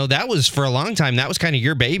 Because I know that was, for a long time, that was kind of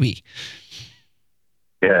your baby.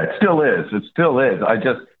 Yeah, it still is. It still is.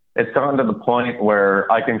 It's gotten to the point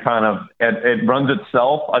where I can kind of, it runs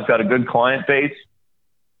itself. I've got a good client base.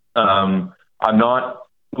 I'm not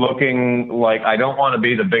looking like, I don't want to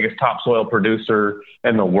be the biggest topsoil producer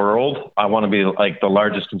in the world. I want to be like the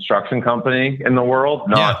largest construction company in the world,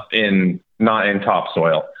 not in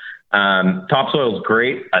topsoil. Topsoil is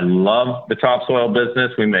great. I love the topsoil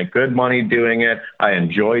business. We make good money doing it. I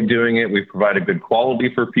enjoy doing it. We provide a good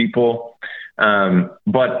quality for people.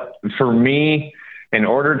 But for me, in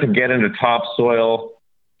order to get into topsoil,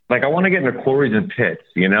 like I want to get into quarries and pits,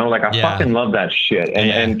 you know, like I fucking love that shit.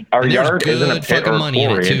 And our And there's yard isn't a good pit fucking or a money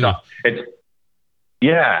in it, quarry. too. It's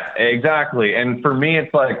yeah, exactly. And for me,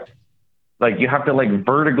 it's like you have to like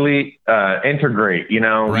vertically integrate, you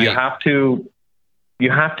know, Right. you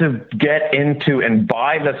have to get into and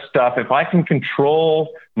buy the stuff. If I can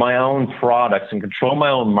control my own products and control my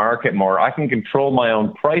own market more, I can control my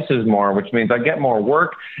own prices more, which means I get more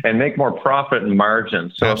work and make more profit and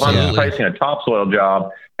margin. So if I'm Absolutely. pricing a topsoil job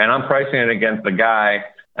and I'm pricing it against the guy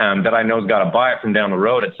that I know has got to buy it from down the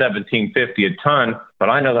road at $17.50 a ton, but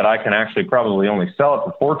I know that I can actually probably only sell it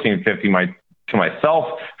for $14.50 to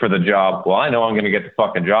myself for the job. Well, I know I'm going to get the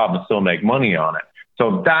fucking job and still make money on it.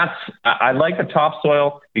 So I like the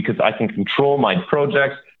topsoil because I can control my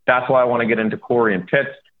projects. That's why I want to get into quarry and pits.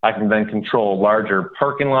 I can then control larger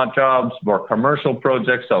parking lot jobs, more commercial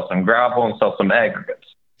projects, sell some gravel and sell some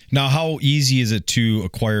aggregates. Now, how easy is it to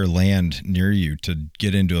acquire land near you to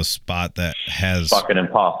get into a spot that has? Fucking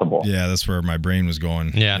impossible. Yeah, that's where my brain was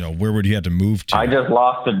going. Yeah. You know, where would you have to move to? I just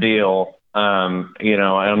lost a deal. You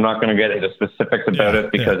know, and I'm not going to get into specifics about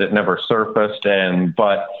it because it never surfaced. And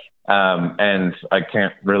I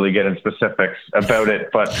can't really get into specifics about it,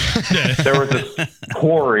 but there was this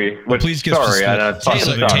quarry. Which, Please give sorry,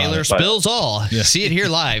 Taylor spills all. Yeah. See it here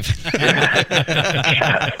live. So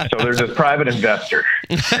there's this private investor.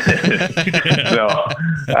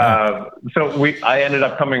 I ended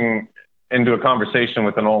up coming into a conversation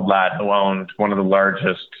with an old lad who owned one of the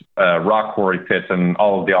largest rock quarry pits in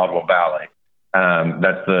all of the Ottawa Valley.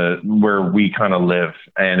 That's where we kind of live,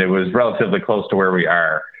 and it was relatively close to where we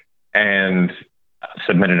are. And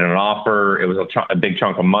submitted an offer. It was a big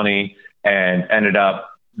chunk of money, and ended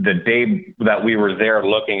up the day that we were there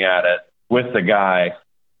looking at it with the guy,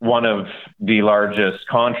 one of the largest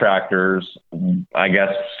contractors, I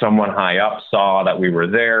guess someone high up saw that we were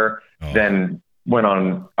there, then went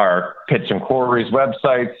on our Pits and Quarries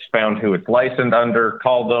websites, found who it's licensed under,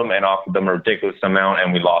 called them, and offered them a ridiculous amount,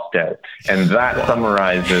 and we lost out. And that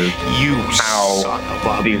summarizes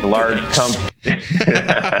how these large companies.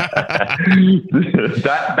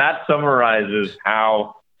 that summarizes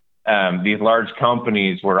how these large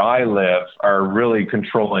companies where I live are really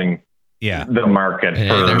controlling the market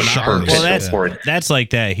they're for sharks. Well, that's like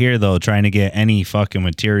that here, though, trying to get any fucking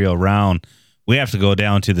material around. We have to go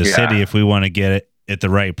down to the city if we want to get it at the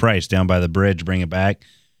right price, down by the bridge, bring it back.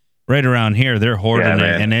 Right around here, they're hoarding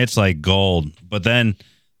it, and it's like gold. But then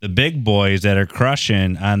the big boys that are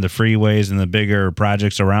crushing on the freeways and the bigger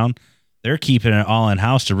projects around, they're keeping it all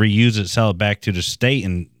in-house to reuse it, sell it back to the state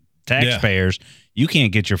and taxpayers. You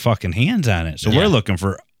can't get your fucking hands on it. So we're looking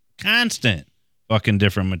for constant fucking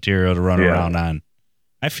different material to run around on.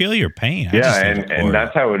 I feel your pain. And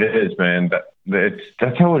that's how it is, man.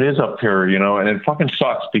 That's how it is up here, you know, and it fucking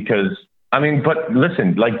sucks because, I mean, but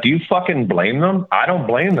listen, like, do you fucking blame them? I don't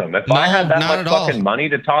blame them. If I had that much fucking money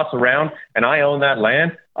to toss around and I own that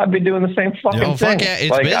land, I'd be doing the same fucking thing. Fuck yeah,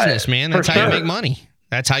 it's business, man. That's how you make money.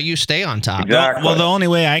 That's how you stay on top. Exactly. Well, the only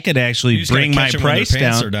way I could actually bring my price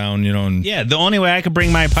down, you know. The only way I could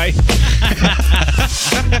bring my price.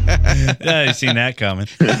 I've seen that coming.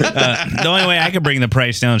 The only way I could bring the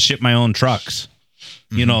price down is ship my own trucks.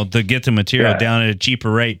 You know, to get the material down at a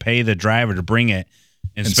cheaper rate, pay the driver to bring it,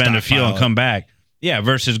 and spend a fuel and come back. Yeah,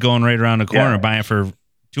 versus going right around the corner buying for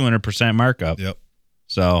 200% markup. Yep.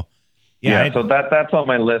 So. So that's on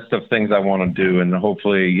my list of things I want to do, and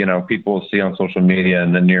hopefully, you know, people will see on social media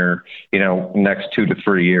in the near, you know, next 2 to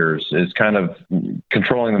 3 years is kind of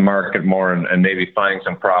controlling the market more and maybe finding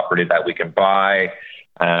some property that we can buy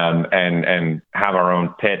and have our own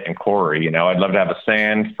pit and quarry. You know, I'd love to have a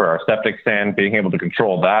sand for our septic sand, being able to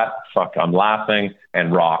control that. Fuck, I'm laughing,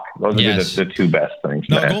 and rock. Those would be the two best things.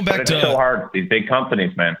 Now, man. going back but to it's so hard. These big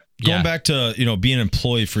companies, man. going back to, being an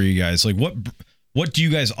employee for you guys, like what do you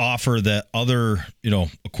guys offer that other,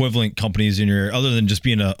 equivalent companies in your area, other than just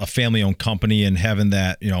being a family owned company and having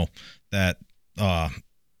that,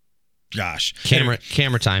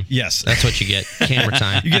 camera time. Yes. That's what you get. Camera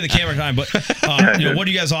time. You get the camera time, but what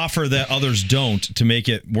do you guys offer that others don't to make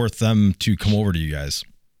it worth them to come over to you guys?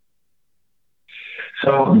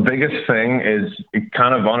 So the biggest thing is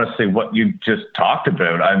kind of honestly what you just talked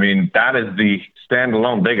about. I mean, that is the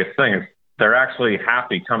standalone biggest thing is they're actually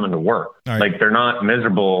happy coming to work. Right. Like they're not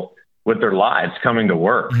miserable with their lives coming to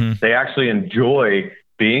work. Mm-hmm. They actually enjoy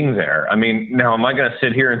being there. I mean, now am I going to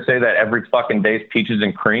sit here and say that every fucking day's peaches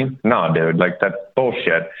and cream? No, dude, like that's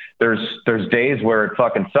bullshit. There's days where it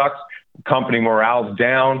fucking sucks. Company morale's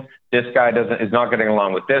down. This guy is not getting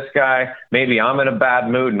along with this guy. Maybe I'm in a bad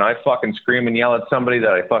mood and I fucking scream and yell at somebody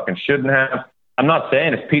that I fucking shouldn't have. I'm not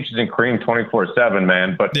saying it's peaches and cream 24/7,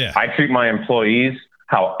 man, but yeah. I treat my employees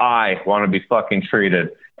how I want to be fucking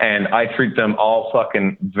treated. And I treat them all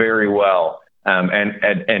fucking very well. And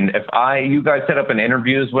if you guys set up an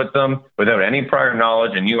interviews with them without any prior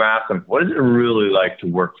knowledge and you ask them, what is it really like to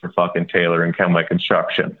work for fucking Taylor and Kenway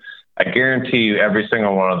Construction? I guarantee you every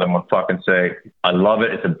single one of them will fucking say, I love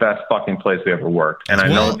it. It's the best fucking place we ever worked. And I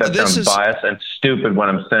know that sounds biased and stupid when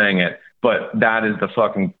I'm saying it, but that is the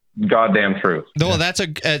fucking goddamn truth. Well, that's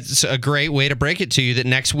a great way to break it to you that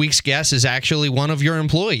next week's guest is actually one of your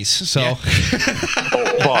employees. So, oh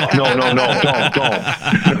fuck, no, don't.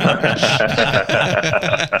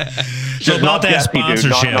 So about that Jesse,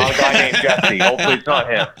 sponsorship, dude. Not a guy named Jesse. Hopefully it's not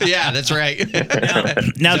him. Yeah, that's right.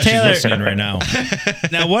 Now She's Taylor, listening right now.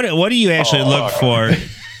 now what do you actually look for?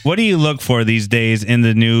 What do you look for these days in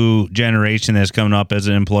the new generation that's coming up as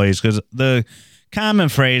employees? Because the common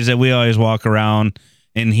phrase that we always walk around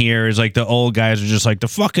and hear is like the old guys are just like the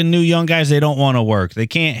fucking new young guys. They don't want to work. They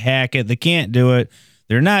can't hack it. They can't do it.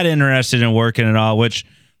 They're not interested in working at all, which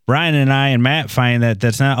Brian and I and Matt find that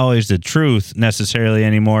that's not always the truth necessarily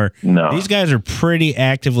anymore. No. These guys are pretty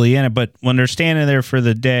actively in it, but when they're standing there for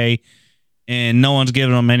the day and no one's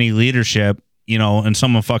giving them any leadership, and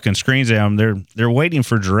someone fucking screams at them, they're waiting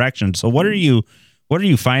for direction. So what are you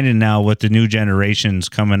finding now with the new generations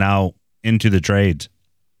coming out into the trades?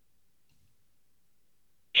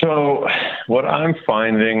 So what I'm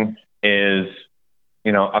finding is,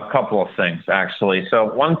 a couple of things actually. So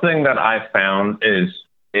one thing that I found is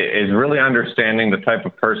really understanding the type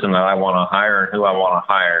of person that I want to hire and who I want to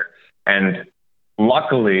hire. And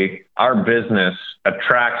luckily our business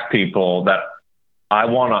attracts people that I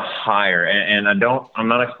want to hire. And I'm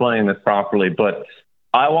not explaining this properly, but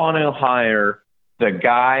I want to hire the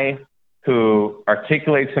guy who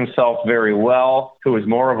articulates himself very well, who is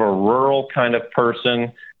more of a rural kind of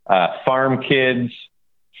person, farm kids,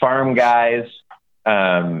 farm guys,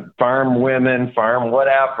 farm women, farm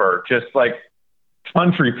whatever, just like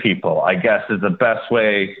country people, I guess is the best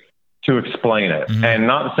way to explain it. Mm-hmm. And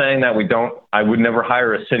not saying that I would never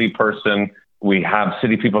hire a city person. We have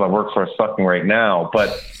city people that work for us fucking right now,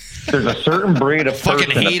 but there's a certain breed of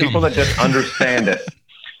person, of people that just understand it.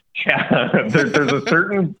 Yeah, there's a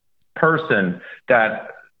certain person that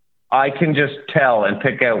I can just tell and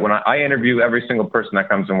pick out when I interview every single person that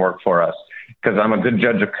comes and work for us, because I'm a good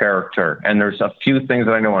judge of character. And there's a few things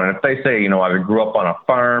that I know. And if they say, I grew up on a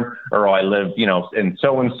farm or I live, in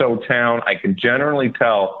so-and-so town, I can generally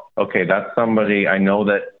tell, okay, that's somebody I know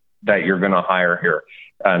that you're going to hire here,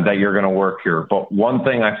 that you're going to work here. But one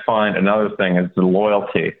thing I find, another thing is the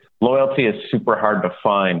loyalty. Loyalty is super hard to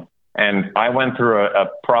find. And I went through a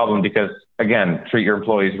problem because, again, treat your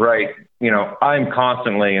employees right. I'm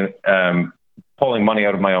constantly pulling money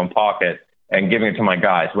out of my own pocket and giving it to my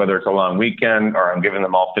guys, whether it's a long weekend or I'm giving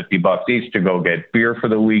them all $50 each to go get beer for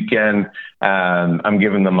the weekend. I'm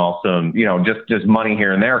giving them also, just money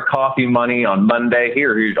here and there, coffee money on Monday.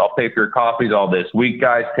 Here, I'll pay for your coffees all this week,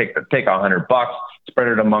 guys. Take $100, spread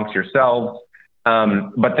it amongst yourselves.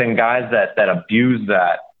 But then guys that abuse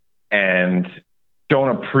that and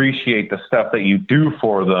don't appreciate the stuff that you do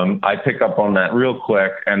for them, I pick up on that real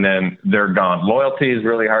quick and then they're gone. Loyalty is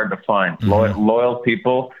really hard to find. Mm-hmm. Loyal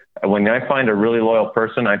people. When I find a really loyal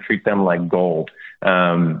person, I treat them like gold.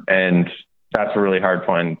 And that's a really hard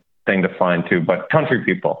thing to find too. But country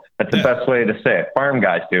people, that's the best way to say it. Farm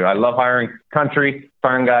guys, dude. I love hiring country,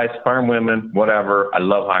 farm guys, farm women, whatever. I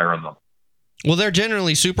love hiring them. Well, they're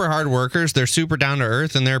generally super hard workers. They're super down to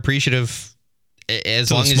earth and they're appreciative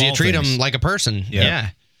as long as you treat them like a person. Yeah.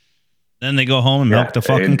 Then they go home and milk the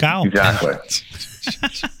fucking cow. Exactly.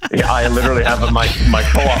 Yeah, I literally have my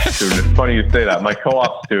co-op student. It's funny you say that. My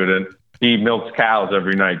co-op student, he milks cows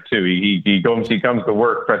every night too. He comes to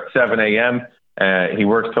work at 7 a.m. He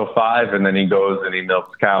works till 5, and then he goes and he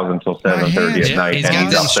milks cows until 7:30 at night. He's and got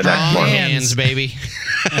he's them up the strong next morning. hands, baby.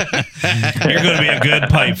 You're going to be a good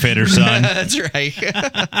pipe fitter, son. That's right.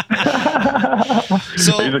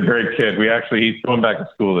 He's a great kid. He's going back to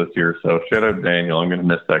school this year, so shout out Daniel. I'm going to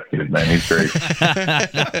miss that kid, man. He's great.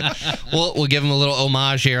 We'll give him a little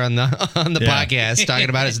homage here on the podcast, talking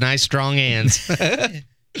about his nice strong hands.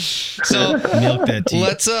 So Milk that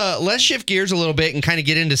teeth. let's shift gears a little bit and kind of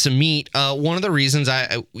get into some meat. One of the reasons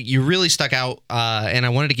you really stuck out, and I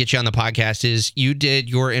wanted to get you on the podcast, is you did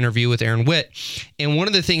your interview with Aaron Witt, and one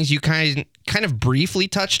of the things you kind of briefly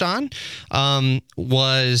touched on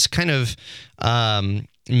was kind of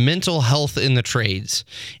mental health in the trades.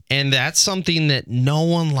 And that's something that no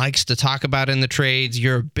one likes to talk about in the trades.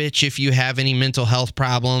 You're a bitch if you have any mental health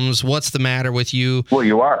problems. What's the matter with you? Well,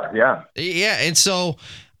 you are, yeah. Yeah, and so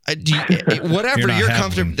whatever you're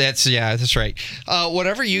comfortable. That's right.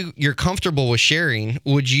 Whatever you're comfortable with sharing,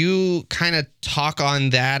 would you kind of talk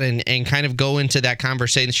on that and kind of go into that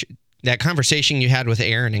conversation you had with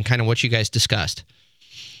Aaron and kind of what you guys discussed?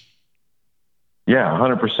 Yeah,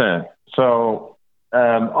 100%. So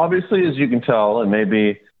obviously, as you can tell, and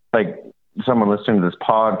maybe like someone listening to this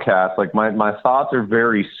podcast, like my thoughts are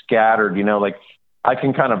very scattered, like I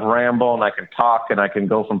can kind of ramble and I can talk and I can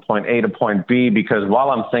go from point A to point B, because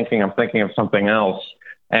while I'm thinking of something else.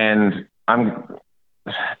 And I'm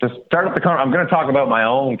to start at I'm going to talk about my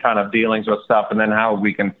own kind of dealings with stuff and then how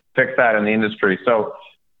we can fix that in the industry. So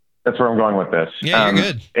that's where I'm going with this. Yeah,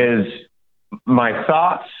 you're good. Is my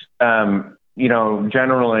thoughts,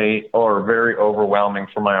 generally or very overwhelming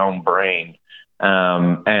for my own brain.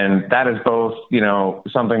 And that is both,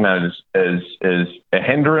 something that is a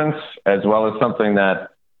hindrance as well as something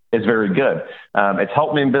that is very good. It's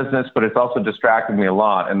helped me in business, but it's also distracted me a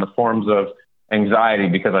lot in the forms of anxiety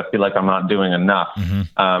because I feel like I'm not doing enough,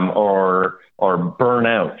 or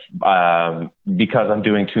burnout because I'm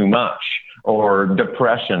doing too much, or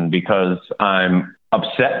depression because I'm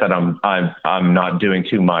upset that I'm not doing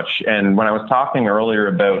too much. And when I was talking earlier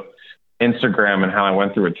about Instagram and how I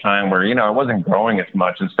went through a time where, I wasn't growing as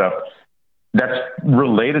much and stuff, that's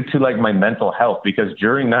related to like my mental health, because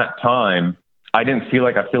during that time, I didn't feel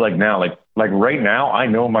like I feel like now, like right now, I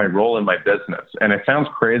know my role in my business. And it sounds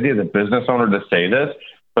crazy as a business owner to say this,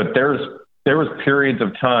 but there was periods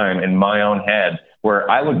of time in my own head where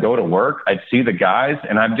I would go to work, I'd see the guys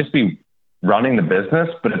and I'd just be running the business.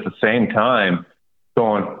 But at the same time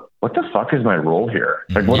going, what the fuck is my role here?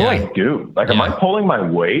 Like, what do I do? Like, am I pulling my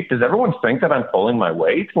weight? Does everyone think that I'm pulling my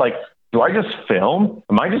weight? Like, do I just film?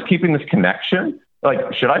 Am I just keeping this connection?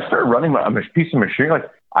 Like, should I start running a piece of machinery? Like,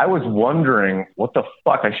 I was wondering what the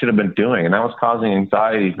fuck I should have been doing. And that was causing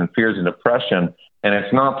anxieties and fears and depression. And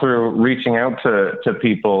it's not through reaching out to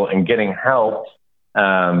people and getting help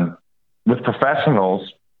with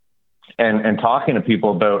professionals and talking to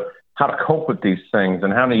people about how to cope with these things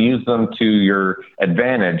and how to use them to your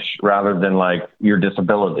advantage rather than like your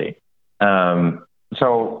disability.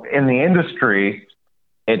 So in the industry,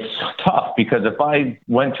 it's tough because if I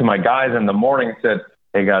went to my guys in the morning and said,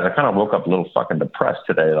 hey guys, I kind of woke up a little fucking depressed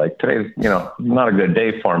today. Like today's, not a good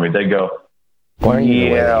day for me. They go, well,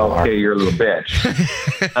 you're a little bitch.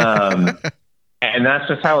 And that's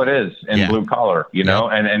just how it is in blue collar,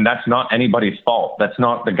 and that's not anybody's fault. That's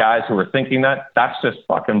not the guys who are thinking that. That's just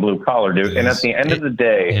fucking blue collar, dude. Yes. And at the end of the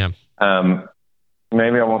day,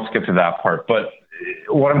 maybe I won't skip to that part, but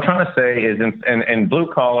what I'm trying to say is in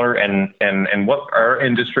blue collar and what our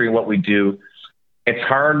industry, what we do, it's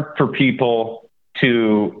hard for people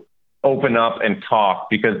to open up and talk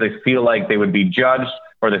because they feel like they would be judged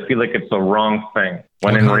or they feel like it's the wrong thing.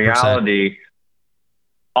 When 100%. In reality,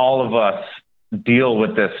 all of us deal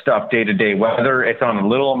with this stuff day to day, whether it's on a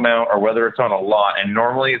little amount or whether it's on a lot. And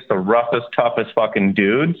normally it's the roughest, toughest fucking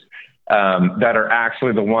dudes that are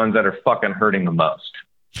actually the ones that are fucking hurting the most.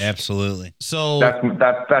 Absolutely. So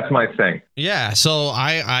that's my thing. Yeah. So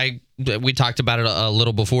we talked about it a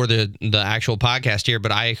little before the actual podcast here,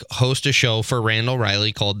 but I host a show for Randall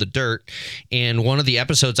Riley called The Dirt. And one of the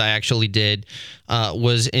episodes I actually did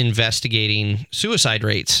was investigating suicide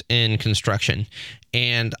rates in construction.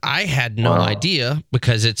 And I had no idea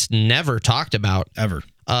because it's never talked about. Ever.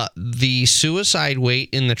 The suicide rate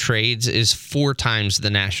in the trades is 4 times the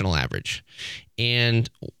national average. And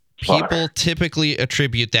people typically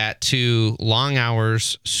attribute that to long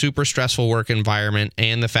hours, super stressful work environment,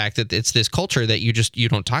 and the fact that it's this culture that you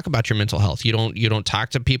don't talk about your mental health. You don't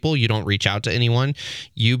talk to people. You don't reach out to anyone.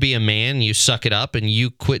 You be a man, you suck it up, and you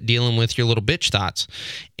quit dealing with your little bitch thoughts.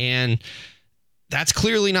 And that's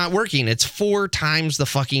clearly not working. It's 4 times the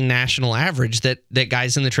fucking national average that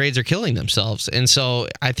guys in the trades are killing themselves. And so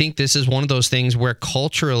I think this is one of those things where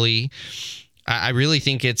culturally, I really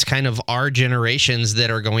think it's kind of our generations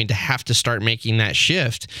that are going to have to start making that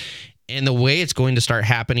shift. And the way it's going to start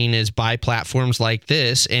happening is by platforms like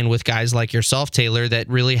this and with guys like yourself, Taylor, that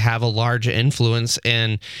really have a large influence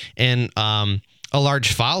and a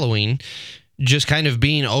large following. Just kind of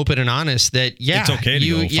being open and honest that it's okay to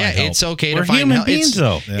go find help. It's okay We're to find human help. beings,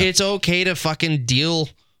 though. It's okay to fucking deal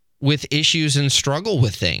with issues and struggle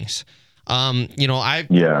with things. I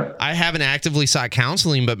haven't actively sought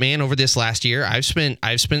counseling, but man, over this last year, I've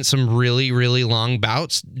spent some really, really long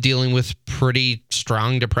bouts dealing with pretty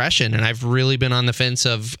strong depression, and I've really been on the fence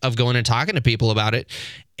of going and talking to people about it.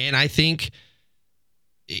 And I think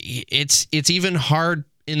it's even hard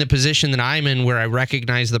in the position that I'm in where I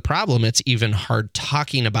recognize the problem. It's even hard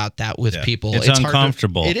talking about that with people. It's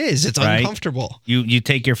uncomfortable. It is. It's right? uncomfortable. You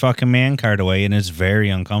take your fucking man card away and it's very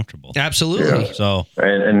uncomfortable. Absolutely. Yeah. So,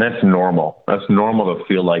 and that's normal. That's normal to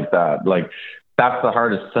feel like that. Like, that's the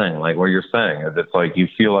hardest thing. Like what you're saying is it's like you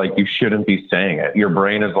feel like you shouldn't be saying it. Your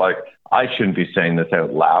brain is like, I shouldn't be saying this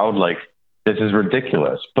out loud. Like, this is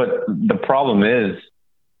ridiculous. But the problem is,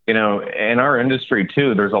 in our industry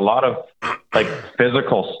too, there's a lot of like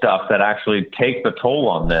physical stuff that actually take the toll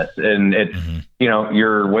on this. And it's,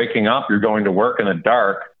 you're waking up, you're going to work in the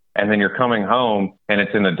dark, and then you're coming home and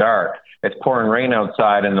it's in the dark. It's pouring rain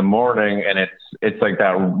outside in the morning, and it's like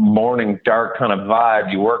that morning dark kind of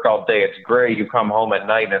vibe. You work all day, it's great. You come home at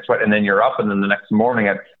night and it's right, and then you're up, and then the next morning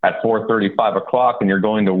at 4:30, 5 o'clock, and you're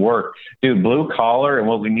going to work. Dude, blue collar, and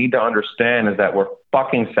what we need to understand is that we're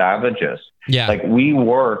fucking savages. Yeah. Like, we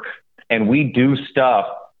work and we do stuff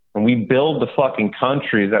and we build the fucking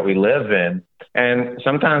countries that we live in. And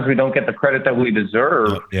sometimes we don't get the credit that we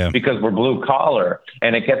deserve because we're blue collar,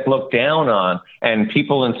 and it gets looked down on, and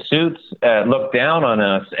people in suits look down on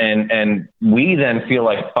us. And we then feel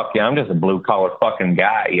like, fuck yeah, I'm just a blue collar fucking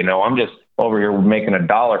guy. I'm just over here making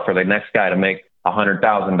 $1 for the next guy to make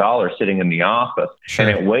 $100,000 sitting in the office. Sure.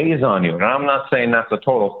 And it weighs on you. And I'm not saying that's a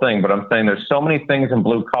total thing, but I'm saying there's so many things in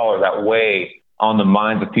blue collar that weigh on the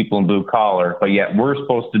minds of people in blue collar, but yet we're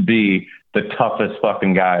supposed to be the toughest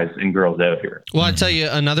fucking guys and girls out here. Well, I'll tell you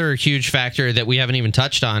another huge factor that we haven't even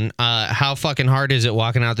touched on. How fucking hard is it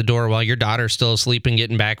walking out the door while your daughter's still asleep and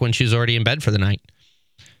getting back when she's already in bed for the night?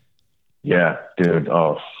 Yeah, dude.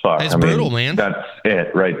 Oh, fuck. It's brutal, man. That's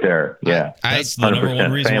it right there. Yeah. That's the number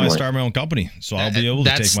one reason why I started my own company. So I'll be able to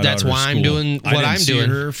take my daughter to school. That's why I'm doing what I'm doing. I didn't see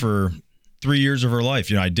her for 3 years of her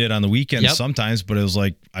life. I did on the weekends sometimes, but it was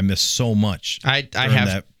like I missed so much. I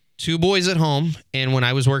have 2 boys at home, and when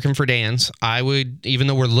I was working for Dan's, I would, even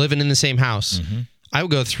though we're living in the same house, I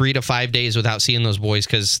would go 3 to 5 days without seeing those boys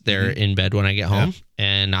because they're in bed when I get home,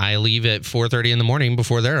 and I leave at 4:30 in the morning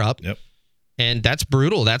before they're up. Yep. And that's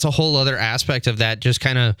brutal. That's a whole other aspect of that, just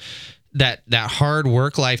kind of that hard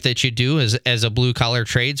work life that you do as a blue collar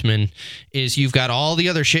tradesman, is you've got all the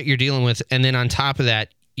other shit you're dealing with, and then on top of that,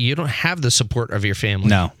 you don't have the support of your family.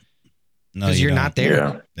 No, because you're not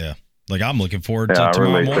there. Yeah. Like, I'm looking forward to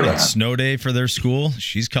tomorrow morning, snow day for their school.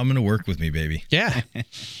 She's coming to work with me, baby. Yeah.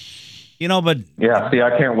 But yeah, see,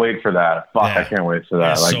 I can't wait for that. Fuck, I can't wait for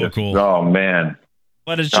that. Like, so cool. Oh man.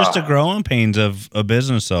 But it's just the growing pains of a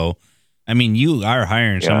business, though. I mean, you are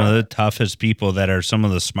hiring some of the toughest people that are some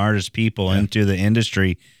of the smartest people into the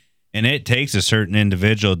industry. And it takes a certain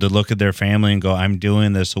individual to look at their family and go, I'm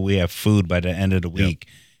doing this so we have food by the end of the week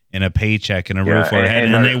and a paycheck and a roof over their head.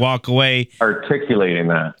 And then they walk away. Articulating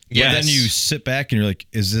that. Yeah. Then you sit back and you're like,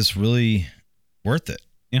 is this really worth it?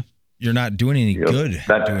 Yeah. You're not doing any good doing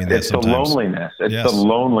that. It's sometimes. The loneliness. It's the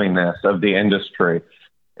loneliness of the industry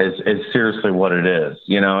is seriously what it is,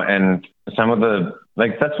 and some of the,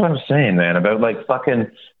 like, that's what I'm saying, man, about like fucking,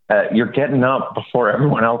 you're getting up before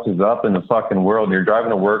everyone else is up in the fucking world, and you're driving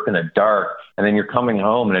to work in the dark, and then you're coming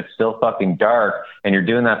home and it's still fucking dark, and you're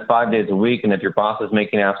doing that 5 days a week, and if your boss is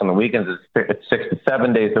making ass on the weekends, it's 6 to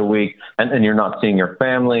 7 days a week, and then you're not seeing your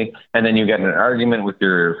family, and then you get in an argument with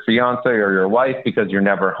your fiance or your wife because you're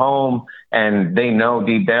never home, and they know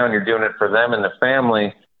deep down you're doing it for them and the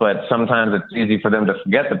family. But sometimes it's easy for them to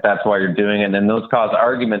forget that that's why you're doing it. And then those cause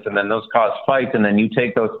arguments, and then those cause fights. And then you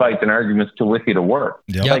take those fights and arguments with you to work.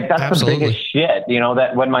 Yep. Like, that's the biggest shit,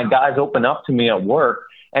 that when my guys open up to me at work,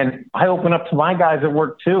 and I open up to my guys at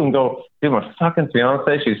work too and go, dude, my fucking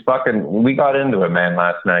fiance, we got into it, man,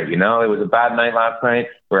 last night. It was a bad night last night.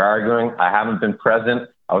 We're arguing. I haven't been present.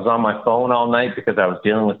 I was on my phone all night because I was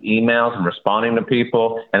dealing with emails and responding to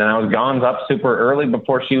people. And then I was gone up super early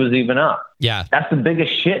before she was even up. Yeah. That's the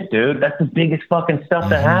biggest shit, dude. That's the biggest fucking stuff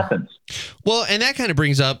that happens. Well, and that kind of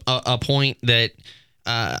brings up a point that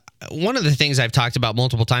one of the things I've talked about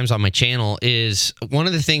multiple times on my channel is one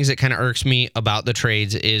of the things that kind of irks me about the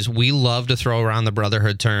trades is we love to throw around the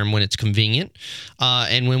brotherhood term when it's convenient.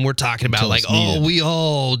 And when we're talking about like, oh, we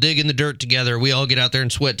all dig in the dirt together. We all get out there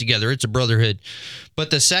and sweat together. It's a brotherhood. But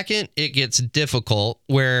the second it gets difficult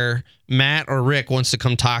where Matt or Rick wants to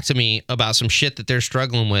come talk to me about some shit that they're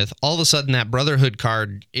struggling with, all of a sudden that brotherhood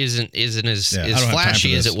card isn't as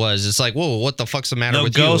flashy as it was. It's like, whoa, what the fuck's the matter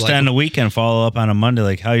with you? They'll ghost on the weekend, follow up on a Monday,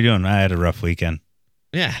 like, how you doing? I had a rough weekend.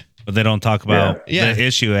 Yeah. But they don't talk about the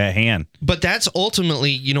issue at hand. But that's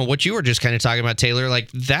ultimately, what you were just kind of talking about, Taylor, like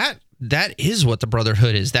that is what the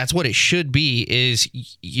brotherhood is. That's what it should be is,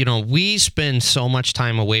 we spend so much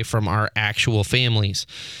time away from our actual families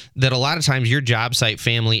that a lot of times your job site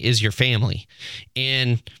family is your family.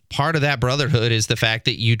 And part of that brotherhood is the fact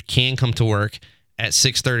that you can come to work at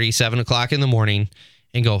 6:30, 7 o'clock in the morning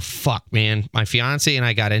and go, fuck, man, my fiance and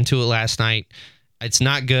I got into it last night. It's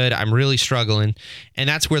not good. I'm really struggling. And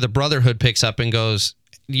that's where the brotherhood picks up and goes,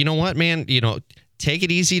 you know what, man, take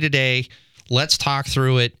it easy today. Let's talk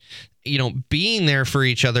through it. Being there for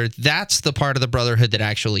each other, that's the part of the brotherhood that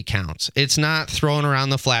actually counts. It's not throwing around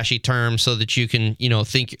the flashy terms so that you can,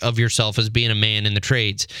 think of yourself as being a man in the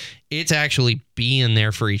trades. It's actually being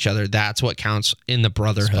there for each other. That's what counts in the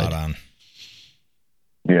brotherhood. Spot on.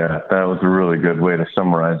 Yeah, that was a really good way to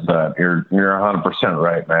summarize that. You're 100%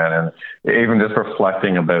 right, man. And even just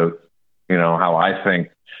reflecting about, how I think,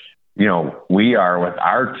 we are with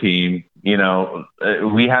our team.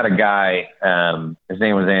 We had a guy, his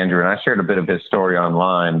name was Andrew, and I shared a bit of his story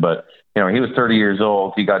online, but, he was 30 years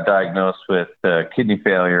old. He got diagnosed with kidney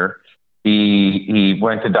failure. He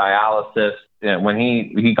went to dialysis. When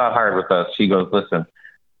he got hired with us, he goes, listen,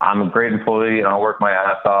 I'm a great employee and I'll work my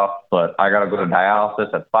ass off, but I got to go to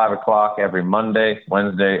dialysis at 5 o'clock every Monday,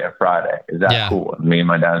 Wednesday, and Friday. Is that cool? And me and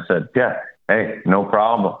my dad said, yeah, hey, no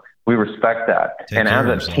problem. We respect that. And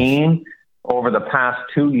as a team, over the past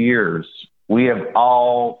 2 years, we have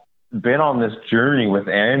all been on this journey with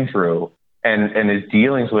Andrew and his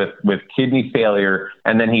dealings with kidney failure.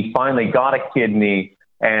 And then he finally got a kidney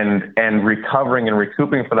and recovering and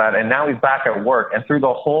recouping for that. And now he's back at work and through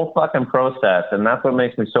the whole fucking process. And that's what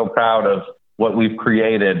makes me so proud of what we've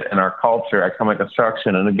created in our culture at Cumming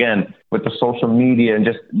Construction. And again, with the social media and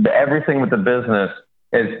just everything with the business,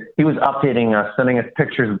 is he was updating us, sending us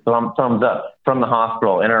pictures of thumbs up from the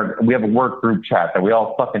hospital. And we have a work group chat that we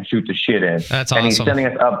all fucking shoot the shit in. That's awesome. And he's sending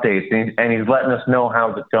us updates and he's letting us know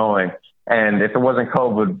how's it going. And if it wasn't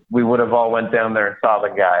COVID, we would have all went down there and saw the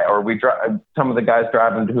guy, or some of the guys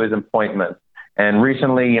drive him to his appointments. And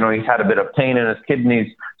recently, he's had a bit of pain in his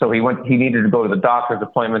kidneys, so he needed to go to the doctor's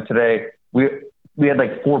appointment today. We had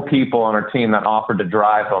like 4 people on our team that offered to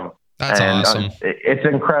drive him. That's awesome. It's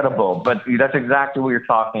incredible, but that's exactly what you're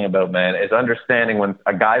talking about, man, is understanding when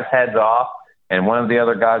a guy's head's off and one of the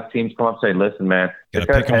other guys' teams come up and say, listen, man, this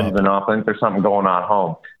guy's head's been off. I think there's something going on at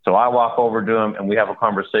home. So I walk over to him and we have a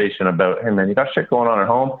conversation about, hey, man, you got shit going on at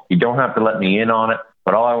home. You don't have to let me in on it.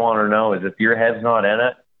 But all I want to know is if your head's not in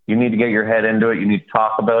it, you need to get your head into it. You need to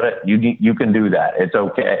talk about it. You can do that. It's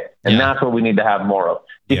okay. And that's what we need to have more of.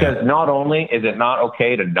 Because not only is it not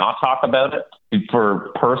okay to not talk about it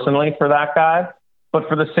personally for that guy, but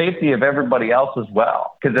for the safety of everybody else as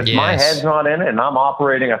well. Because if my head's not in it and I'm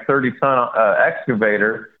operating a 30-ton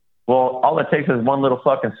excavator, well, all it takes is one little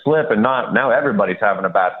fucking slip and now everybody's having a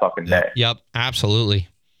bad fucking day. Yep, absolutely.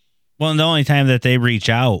 Well, and the only time that they reach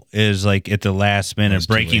out is like at the last minute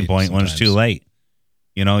breaking point when it's too late.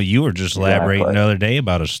 You were just elaborating the other day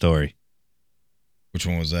about a story. Which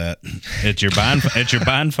one was that? It's your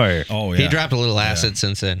bonfire. Oh, yeah. He dropped a little acid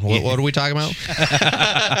since then. What are we talking about?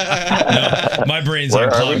 No, my brain's on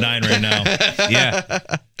cloud 9 right now. Yeah.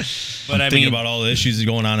 But I'm thinking about all the issues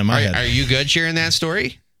going on in my head. Are you good sharing that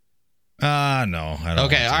story? No, I don't.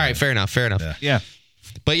 Okay, all right, fair enough. Yeah.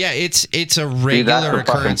 But yeah, it's a regular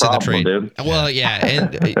occurrence in the trade. Dude. Well,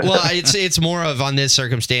 it's more of on this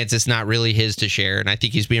circumstance. It's not really his to share, and I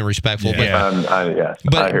think he's being respectful. Yeah. I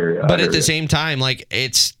hear you. But at the same time, like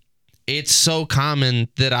it's so common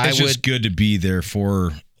that it's just good to be there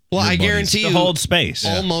for. Well, I guarantee you, hold space.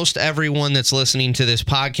 Almost everyone that's listening to this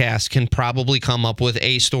podcast can probably come up with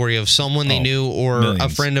a story of someone they knew or millions. A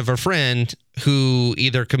friend of a friend who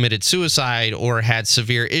either committed suicide or had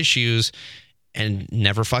severe issues and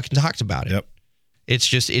never fucking talked about it. Yep. It's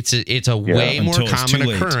just it's a way more common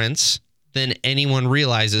occurrence than anyone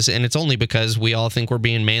realizes, and it's only because we all think we're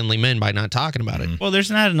being manly men by not talking about it. Well,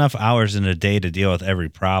 there's not enough hours in a day to deal with every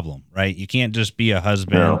problem, right? You can't just be a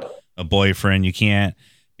husband, a boyfriend. You can't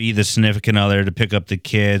be the significant other to pick up the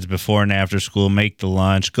kids before and after school, make the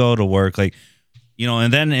lunch, go to work. Like,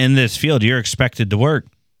 and then in this field, you're expected to work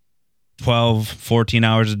 12, 14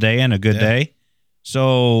 hours a day and a good day.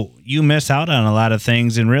 So you miss out on a lot of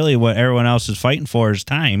things, and really what everyone else is fighting for is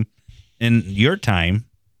time, and your time,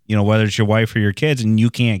 whether it's your wife or your kids, and you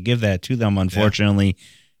can't give that to them, unfortunately.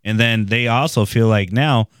 And then they also feel like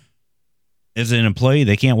now, as an employee,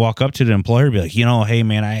 they can't walk up to the employer and be like, hey,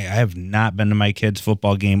 man, I have not been to my kid's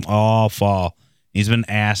football game all fall. He's been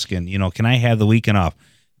asking, can I have the weekend off?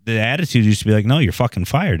 The attitude used to be like, no, you're fucking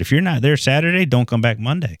fired. If you're not there Saturday, don't come back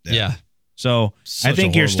Monday. Yeah. So I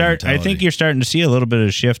think you're starting to see a little bit of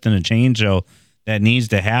a shift and a change, though, that needs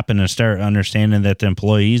to happen, and start understanding that the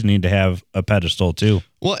employees need to have a pedestal too.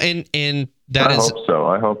 Well, and that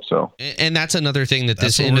I hope so. And that's another thing that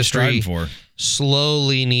this industry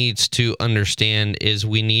slowly needs to understand is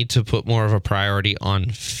we need to put more of a priority on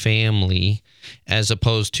family as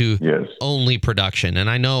opposed to only production. And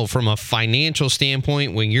I know from a financial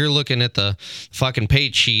standpoint, when you're looking at the fucking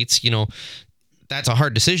pay sheets, that's a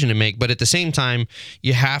hard decision to make. But at the same time,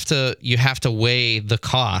 you have to weigh the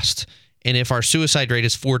cost. And if our suicide rate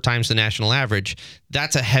is 4 times the national average,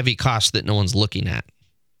 that's a heavy cost that no one's looking at.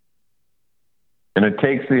 And it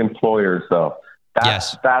takes the employers, though.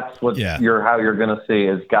 That's what how you're going to see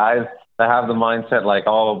is guys that have the mindset like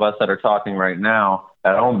all of us that are talking right now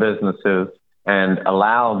that own businesses and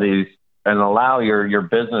allow your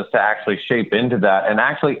business to actually shape into that and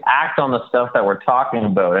actually act on the stuff that we're talking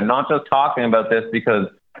about, and not just talking about this because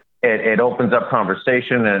it opens up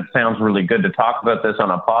conversation and it sounds really good to talk about this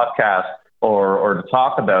on a podcast or to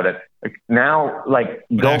talk about it. Now,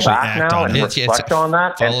 go back now and reflect on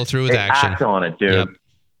that. Follow through with action. Act on it, dude. Yep.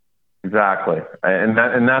 Exactly.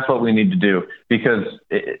 And that's what we need to do, because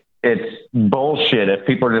it's bullshit if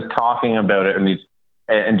people are just talking about it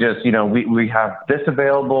and just, we have this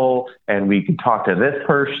available and we can talk to this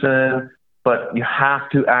person, but you have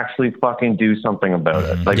to actually fucking do something about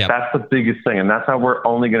it. That's the biggest thing. And that's how we're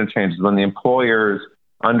only going to change, is when the employers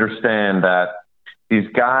understand that these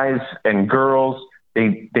guys and girls,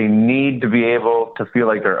 they need to be able to feel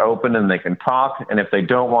like they're open and they can talk. And if they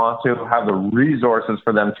don't want to, have the resources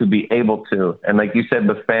for them to be able to. And like you said,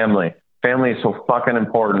 with family is so fucking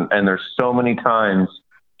important. And there's so many times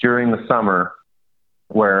during the summer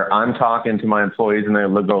where I'm talking to my employees and they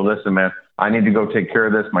go, listen, man, I need to go take care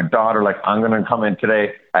of this. My daughter, I'm going to come in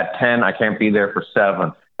today at 10. I can't be there for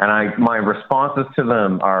 7. And my responses to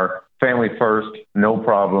them are, family first, no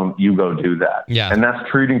problem. You go do that. Yeah. And that's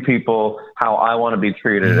treating people how I want to be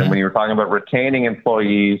treated. And when you were talking about retaining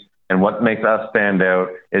employees and what makes us stand out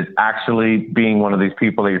is actually being one of these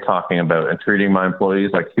people that you're talking about and treating my employees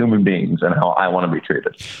like human beings and how I want to be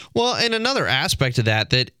treated. Well, and another aspect of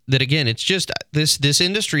that again, it's just this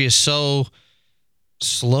industry is so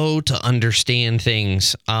slow to understand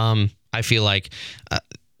things. I feel like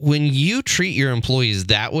when you treat your employees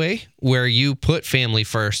that way, where you put family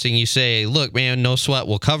first and you say, look, man, no sweat,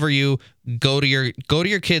 we'll cover you. Go to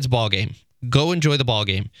your kid's ball game. Go enjoy the ball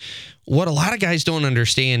game. What a lot of guys don't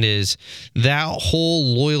understand is that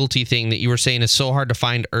whole loyalty thing that you were saying is so hard to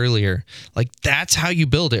find earlier. That's how you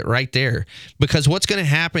build it right there. Because what's going to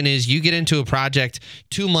happen is you get into a project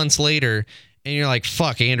 2 months later and you're like,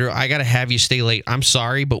 fuck, Andrew, I got to have you stay late. I'm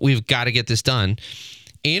sorry, but we've got to get this done.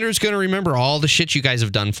 Andrew's going to remember all the shit you guys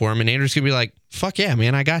have done for him. And Andrew's going to be like, fuck yeah,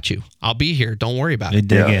 man, I got you. I'll be here. Don't worry about it.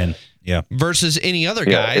 They dig in. Yeah. Versus any other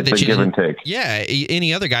guy that you didn't take. Yeah.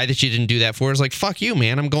 Any other guy that you didn't do that for is like, fuck you,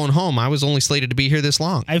 man. I'm going home. I was only slated to be here this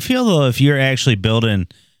long. I feel though, if you're actually building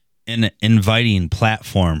an inviting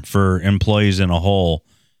platform for employees in a whole,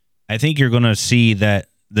 I think you're going to see that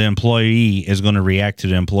the employee is going to react to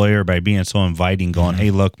the employer by being so inviting, going, hey,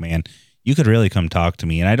 look, man, you could really come talk to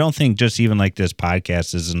me. And I don't think just even this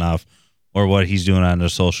podcast is enough, or what he's doing on the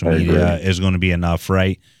social media is going to be enough,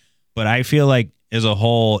 right? But I feel like as a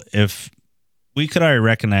whole, if we could already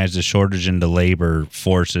recognize the shortage in the labor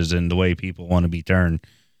forces and the way people want to be turned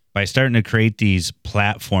by starting to create these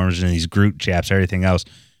platforms and these group chats, everything else,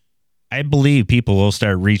 I believe people will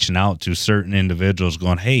start reaching out to certain individuals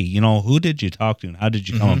going, hey, who did you talk to and how did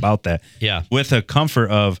you come about that? Yeah. With a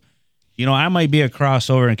comfort of, I might be a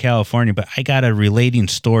crossover in California, but I got a relating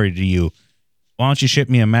story to you. Why don't you ship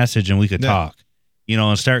me a message and we could talk?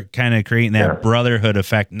 And start kind of creating that brotherhood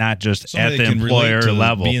effect, not just somebody at the employer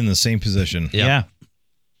level. Be in the same position. Yeah.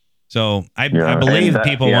 So I believe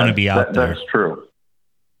people want to be out there. That's true.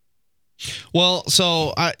 Well,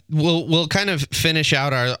 so we'll kind of finish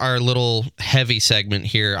out our little heavy segment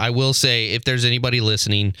here. I will say, if there's anybody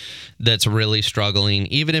listening that's really struggling,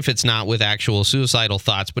 even if it's not with actual suicidal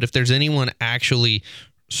thoughts, but if there's anyone actually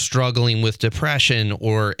struggling with depression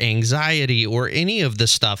or anxiety or any of the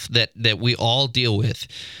stuff that we all deal with,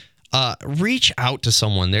 reach out to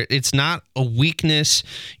someone. It's not a weakness.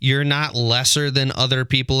 You're not lesser than other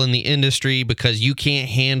people in the industry because you can't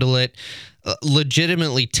handle it.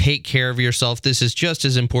 Legitimately take care of yourself. This is just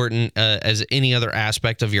as important as any other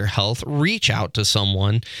aspect of your health. Reach out to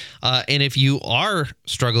someone. And if you are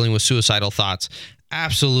struggling with suicidal thoughts,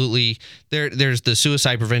 absolutely, there's the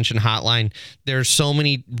suicide prevention hotline. There's so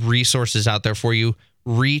many resources out there for you.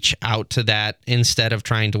 Reach out to that instead of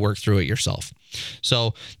trying to work through it yourself.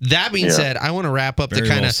 So that being said, I want to wrap up the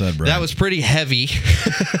kind of that was pretty heavy.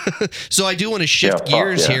 So I do want to shift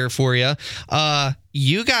gears here for you.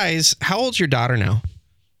 You guys, how old's your daughter now?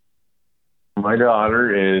 My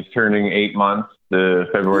daughter is turning 8 months to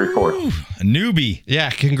February 4th. A newbie. Yeah,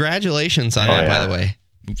 congratulations on that, by the way.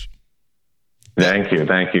 Oops. Thank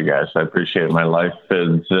you, guys. I appreciate it. My life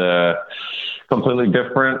is completely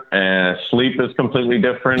different, and sleep is completely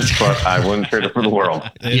different, but I wouldn't trade it for the world.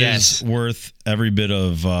 It is worth every bit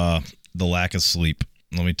of the lack of sleep.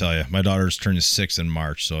 Let me tell you, my daughter's turning 6 in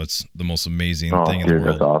March, so it's the most amazing thing in the world.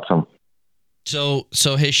 That's awesome. So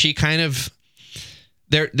has she kind of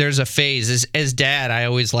there's a phase as dad. I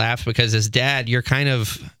always laugh because as dad, you're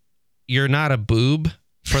not a boob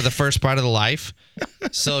for the first part of the life.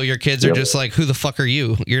 So your kids are just like, who the fuck are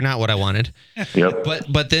you? You're not what I wanted. Yep.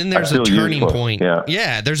 But then there's a turning point.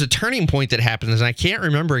 Yeah, there's a turning point that happens, and I can't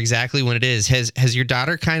remember exactly when it is. Has your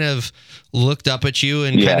daughter kind of looked up at you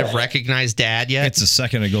and kind of recognized dad yet? It's the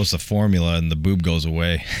second it goes to formula and the boob goes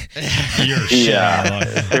away. Seriously.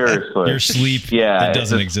 Your sleep it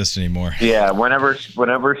doesn't exist anymore. Yeah, whenever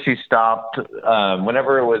she stopped,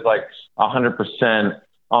 whenever it was like 100%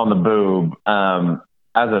 on the boob,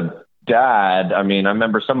 as a dad, I mean, I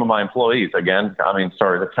remember some of my employees, again, I mean,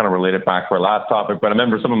 sorry, that's kind of related back to our last topic, but I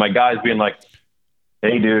remember some of my guys being like,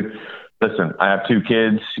 hey, dude, listen, I have 2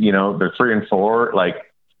 kids, they're 3 and 4. Like,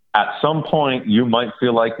 at some point, you might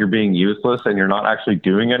feel like you're being useless and you're not actually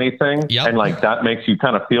doing anything. Yep. And, like, that makes you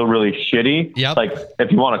kind of feel really shitty. Yep. Like,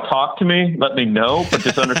 if you want to talk to me, let me know, but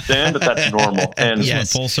just understand that that's normal. And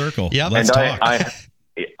full circle. Yep. Let's talk.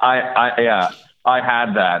 I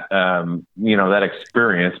had that, that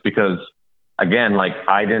experience because, again, like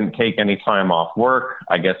I didn't take any time off work.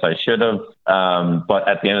 I guess I should have. But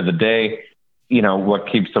at the end of the day,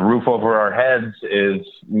 what keeps the roof over our heads is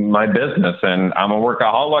my business, and I'm a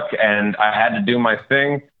workaholic, and I had to do my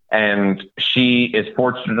thing. And she is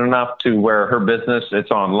fortunate enough to where her business,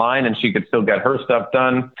 it's online and she could still get her stuff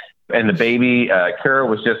done. And the baby, Kara,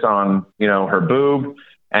 was just on, her boob.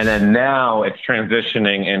 And then now it's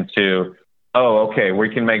transitioning into, okay, we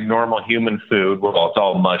can make normal human food. Well, it's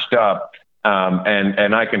all mushed up.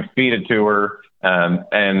 And I can feed it to her.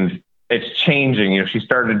 And it's changing. She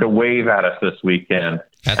started to wave at us this weekend.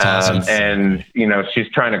 That's awesome. And, she's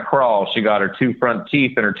trying to crawl. She got her 2 front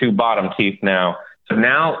teeth and her 2 bottom teeth now. So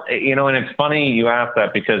now, and it's funny you ask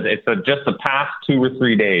that because it's just the past 2 or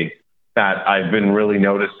 3 days that I've been really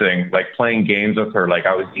noticing, like playing games with her. Like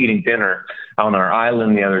I was eating dinner on our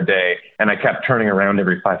island the other day and I kept turning around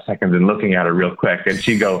every 5 seconds and looking at her real quick. And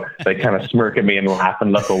she'd go, they kind of smirk at me and laugh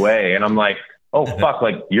and look away. And I'm like, oh, fuck,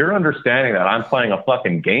 like you're understanding that I'm playing a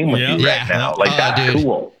fucking game with you right now. Like that's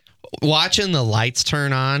cool. Watching the lights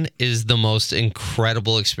turn on is the most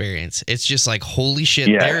incredible experience. It's just like, holy shit,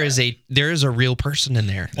 there is a real person in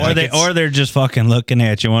there. Or they're just fucking looking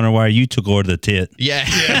at you, wondering why you took over the tit. Yeah.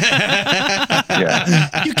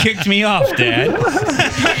 You kicked me off, Dad.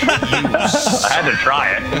 I had to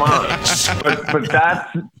try it. Come on.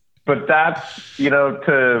 But that's,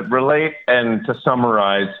 to relate and to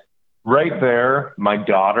summarize right there, my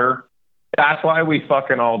daughter, that's why we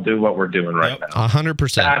fucking all do what we're doing right now.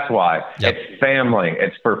 100%. That's why. Yep. It's family.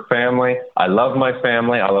 It's for family. I love my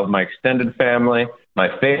family. I love my extended family.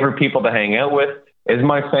 My favorite people to hang out with is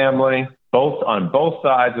my family, on both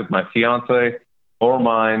sides of my fiance or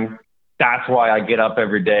mine. That's why I get up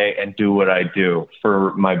every day and do what I do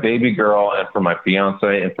for my baby girl and for my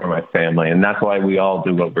fiance and for my family. And that's why we all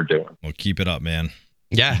do what we're doing. Well, keep it up, man.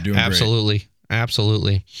 Yeah, absolutely. Great.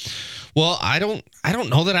 Absolutely. Well, I don't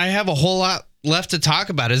know that I have a whole lot left to talk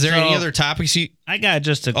about. Is there any other topics I got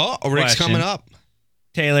just a Rick's question. coming up.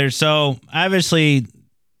 Taylor, so obviously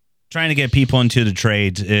trying to get people into the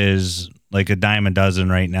trades is like a dime a dozen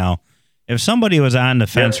right now. If somebody was on the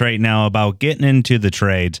fence right now about getting into the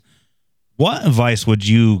trades, what advice would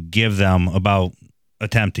you give them about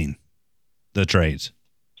attempting the trades?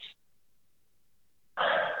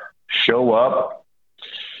 show up.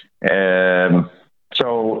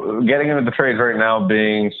 So getting into the trades right now,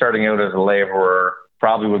 starting out as a laborer,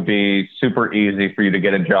 probably would be super easy for you to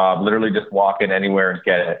get a job. Literally just walk in anywhere and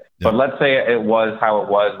get it. Yep. But let's say it was how it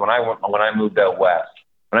was when I moved out west.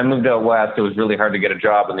 When I moved out west, it was really hard to get a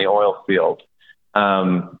job in the oil field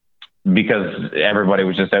because everybody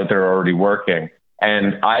was just out there already working.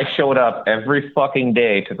 And I showed up every fucking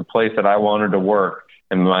day to the place that I wanted to work.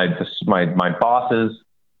 And my boss's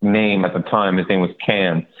name at the time, his name was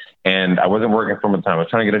Cam. And I wasn't working for him at the time. I was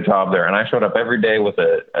trying to get a job there. And I showed up every day with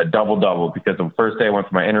a double-double because the first day I went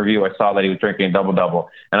for my interview, I saw that he was drinking a double-double.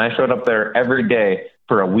 And I showed up there every day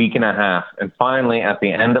for a week and a half. And finally, at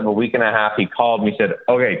the end of a week and a half, he called me, said,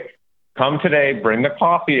 okay, come today, bring the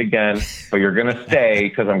coffee again, but you're going to stay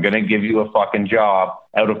because I'm going to give you a fucking job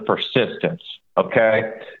out of persistence.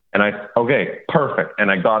 Okay? And okay, perfect.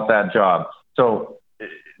 And I got that job. So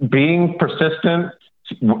being persistent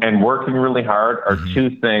and working really hard are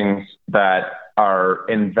two things that are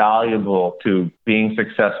invaluable to being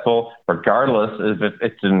successful, regardless if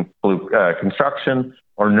it's in construction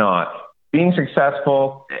or not. Being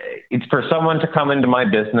successful, it's for someone to come into my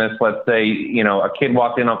business. Let's say, a kid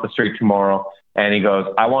walked in off the street tomorrow and he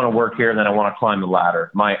goes, I want to work here and then I want to climb the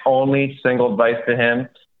ladder. My only single advice to him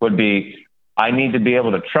would be, I need to be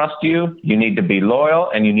able to trust you. You need to be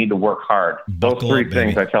loyal and you need to work hard. Those three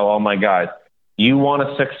things I tell all my guys. You want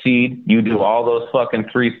to succeed, you do all those fucking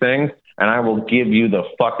three things, and I will give you the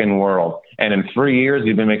fucking world. And in 3 years,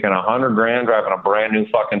 you've been making $100,000 driving a brand new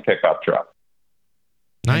fucking pickup truck.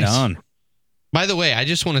 Nice. By the way, I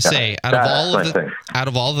just want to say, out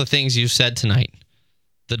of all the things you said tonight,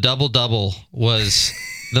 the double-double was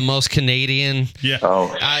the most Canadian. Yeah.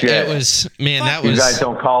 Oh, shit. It was, man, that was... You guys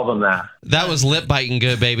don't call them that. That was lip-biting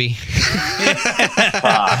good, baby.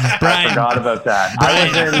 I forgot about that.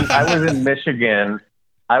 I was in Michigan.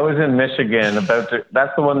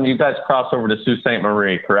 That's the one you guys crossed over to Sault Ste.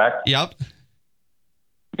 Marie, correct? Yep.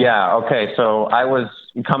 Yeah, okay. So I was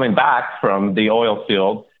coming back from the oil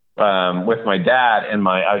field with my dad, and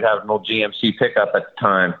I had an old GMC pickup at the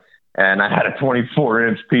time. And I had a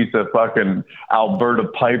 24-inch piece of fucking Alberta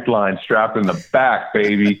pipeline strapped in the back,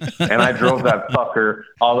 baby. And I drove that fucker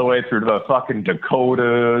all the way through the fucking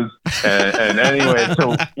Dakotas. And anyway,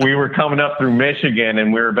 so we were coming up through Michigan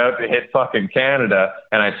and we were about to hit fucking Canada.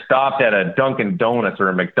 And I stopped at a Dunkin' Donuts or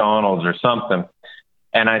a McDonald's or something.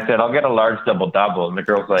 And I said, I'll get a large double-double. And the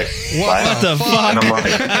girl's like, what the fuck? And I'm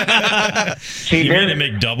like, she didn't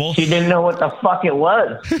make double? She didn't know what the fuck it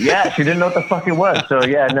was. Yeah, she didn't know what the fuck it was. So,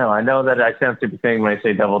 yeah, no, I know that I sound stupid thing when I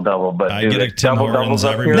say double-double. But I get a Tim Hortons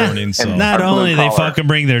every morning. So. Not only they fucking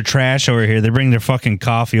bring their trash over here, they bring their fucking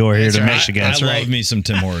coffee over here to Michigan. I love me some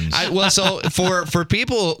Tim Hortons. So for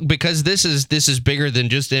people, because this is bigger than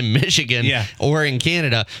just in Michigan or in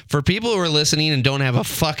Canada, for people who are listening and don't have a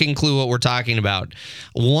fucking clue what we're talking about,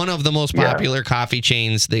 one of the most popular coffee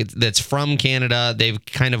chains that's from Canada, they've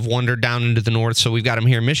kind of wandered down into the north, so we've got them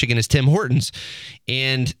here in Michigan, is Tim Hortons.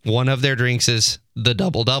 And one of their drinks is the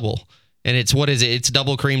double-double. And it's, what is it? It's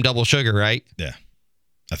double cream, double sugar, right? Yeah.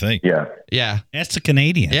 I think. Yeah. Yeah. That's a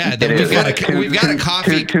Canadian. Yeah. We've got a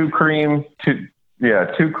coffee. Two cream, 2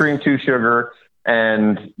 cream, 2 sugar.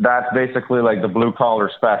 And that's basically like the blue collar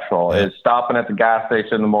special is stopping at the gas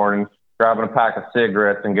station in the morning, grabbing a pack of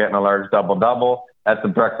cigarettes and getting a large double-double. That's the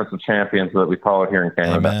breakfast of champions that we call it here in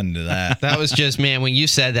Canada. Amen to that. That was just, man, when you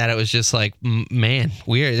said that, it was just like, man,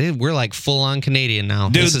 we're like full on Canadian now.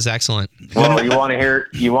 Dude. This is excellent. Well, you want to hear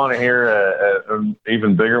an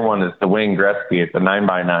even bigger one is the Wayne Gretzky. It's a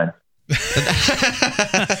 9x9.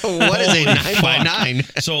 What is a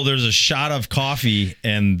 9x9? So there's a shot of coffee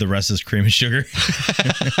and the rest is cream and sugar.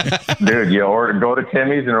 Dude, you go to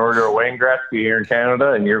Timmy's and order a Wayne Gretzky here in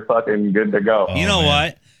Canada and you're fucking good to go. You know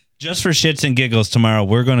what? Just for shits and giggles, tomorrow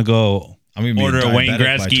we're going to go order a Wayne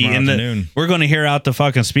Gretzky. We're going to hear out the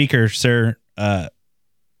fucking speaker, sir.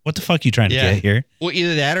 What the fuck are you trying to get here? Well,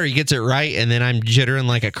 either that or he gets it right, and then I'm jittering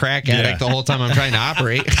like a crack addict the whole time I'm trying to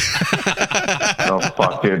operate. Oh,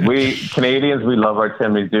 fuck, dude. We Canadians, we love our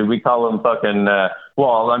Timmys, dude. We call them fucking...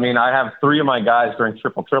 I have 3 of my guys drink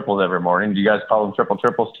triple triples every morning. Do you guys call them triple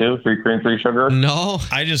triples too? 3 cream, 3 sugar? No.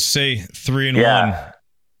 I just say 3 and 1.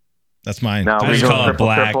 That's mine. No, we go triple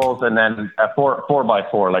triples and then a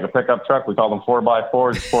 4x4, like a pickup truck. We call them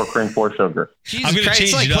 4x4s, 4 cream, 4 sugar. I'm going to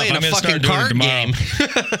change it up. Playing a fucking card game.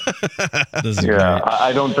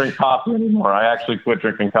 I don't drink coffee anymore. I actually quit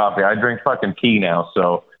drinking coffee. I drink fucking tea now,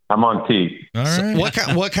 so I'm on tea. All right.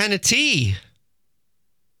 So what kind of tea?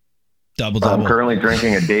 Double. I'm currently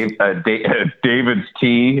drinking a David's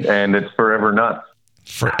tea, and it's Forever Nuts.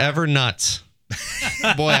 Forever Nuts.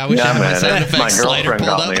 Boy, I wish I had my sound effects slider pulled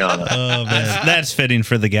up. Oh, man. That's fitting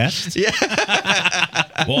for the guest. Yeah.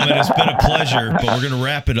 Well, man, it's been a pleasure, but we're going to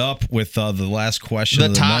wrap it up with the last question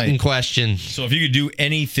of the night. The Totten question. So if you could do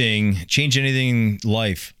anything, change anything in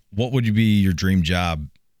life, what would be your dream job?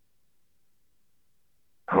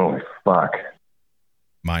 Holy fuck.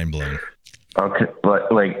 Mind blown. Okay,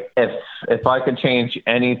 but like if I could change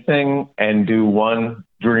anything and do one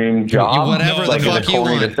dream job, whatever the fuck you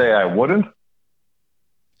want. To say I wouldn't.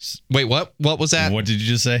 Wait, what? What was that? What did you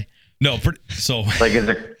just say? No, so like is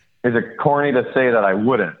it corny to say that I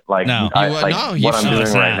wouldn't? Like no, what I'm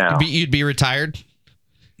doing right now. You'd be retired.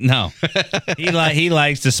 No, he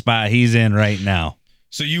likes the spot he's in right now.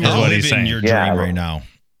 So you were living your dream right now.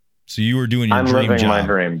 So you were doing your dream job. I'm living my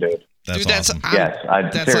dream, dude. That's awesome.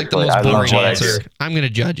 That's like the most boring answer. I'm going to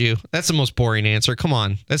judge you. That's the most boring answer. Come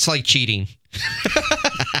on. That's like cheating.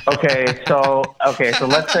 Okay, so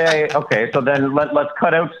let's say so then let's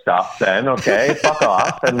cut out stuff then, okay? Fuck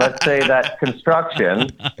off. And let's say that construction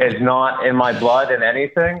is not in my blood in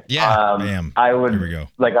anything. Yeah. I would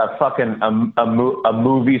like a fucking a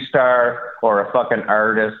movie star or a fucking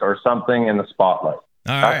artist or something in the spotlight.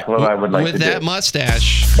 That's what I would like to do. With that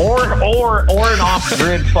mustache. Or an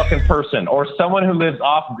off-grid fucking person. Or someone who lives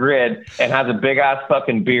off-grid and has a big-ass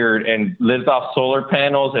fucking beard and lives off solar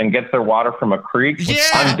panels and gets their water from a creek. Yeah,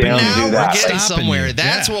 I'm down to do that. We're getting somewhere.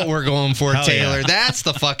 That's what we're going for, Taylor. Yeah. That's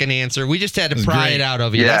the fucking answer. We just had to pry it out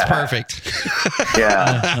of you. Yeah. That's perfect.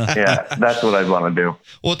 Yeah. That's what I'd want to do.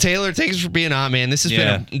 Well, Taylor, thanks for being on, man. This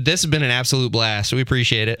has been an absolute blast. We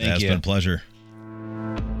appreciate it. It's been a pleasure.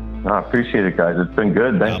 I appreciate it, guys. It's been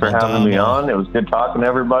good. Thanks for having me on. It was good talking to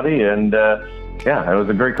everybody, and it was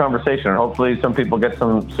a great conversation. And hopefully, some people get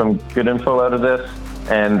some good info out of this,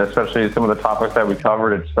 and especially some of the topics that we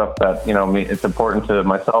covered. It's stuff that it's important to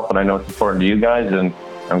myself, and I know it's important to you guys. And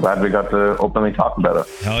I'm glad we got to openly talk about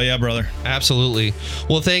it. Hell yeah, brother. Absolutely.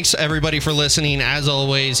 Well, thanks everybody for listening. As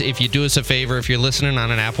always, if you do us a favor, if you're listening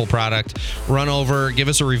on an Apple product, run over, give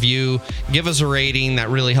us a review, give us a rating. That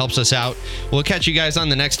really helps us out. We'll catch you guys on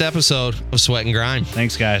the next episode of Sweat and Grime.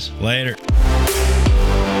 Thanks, guys. Later.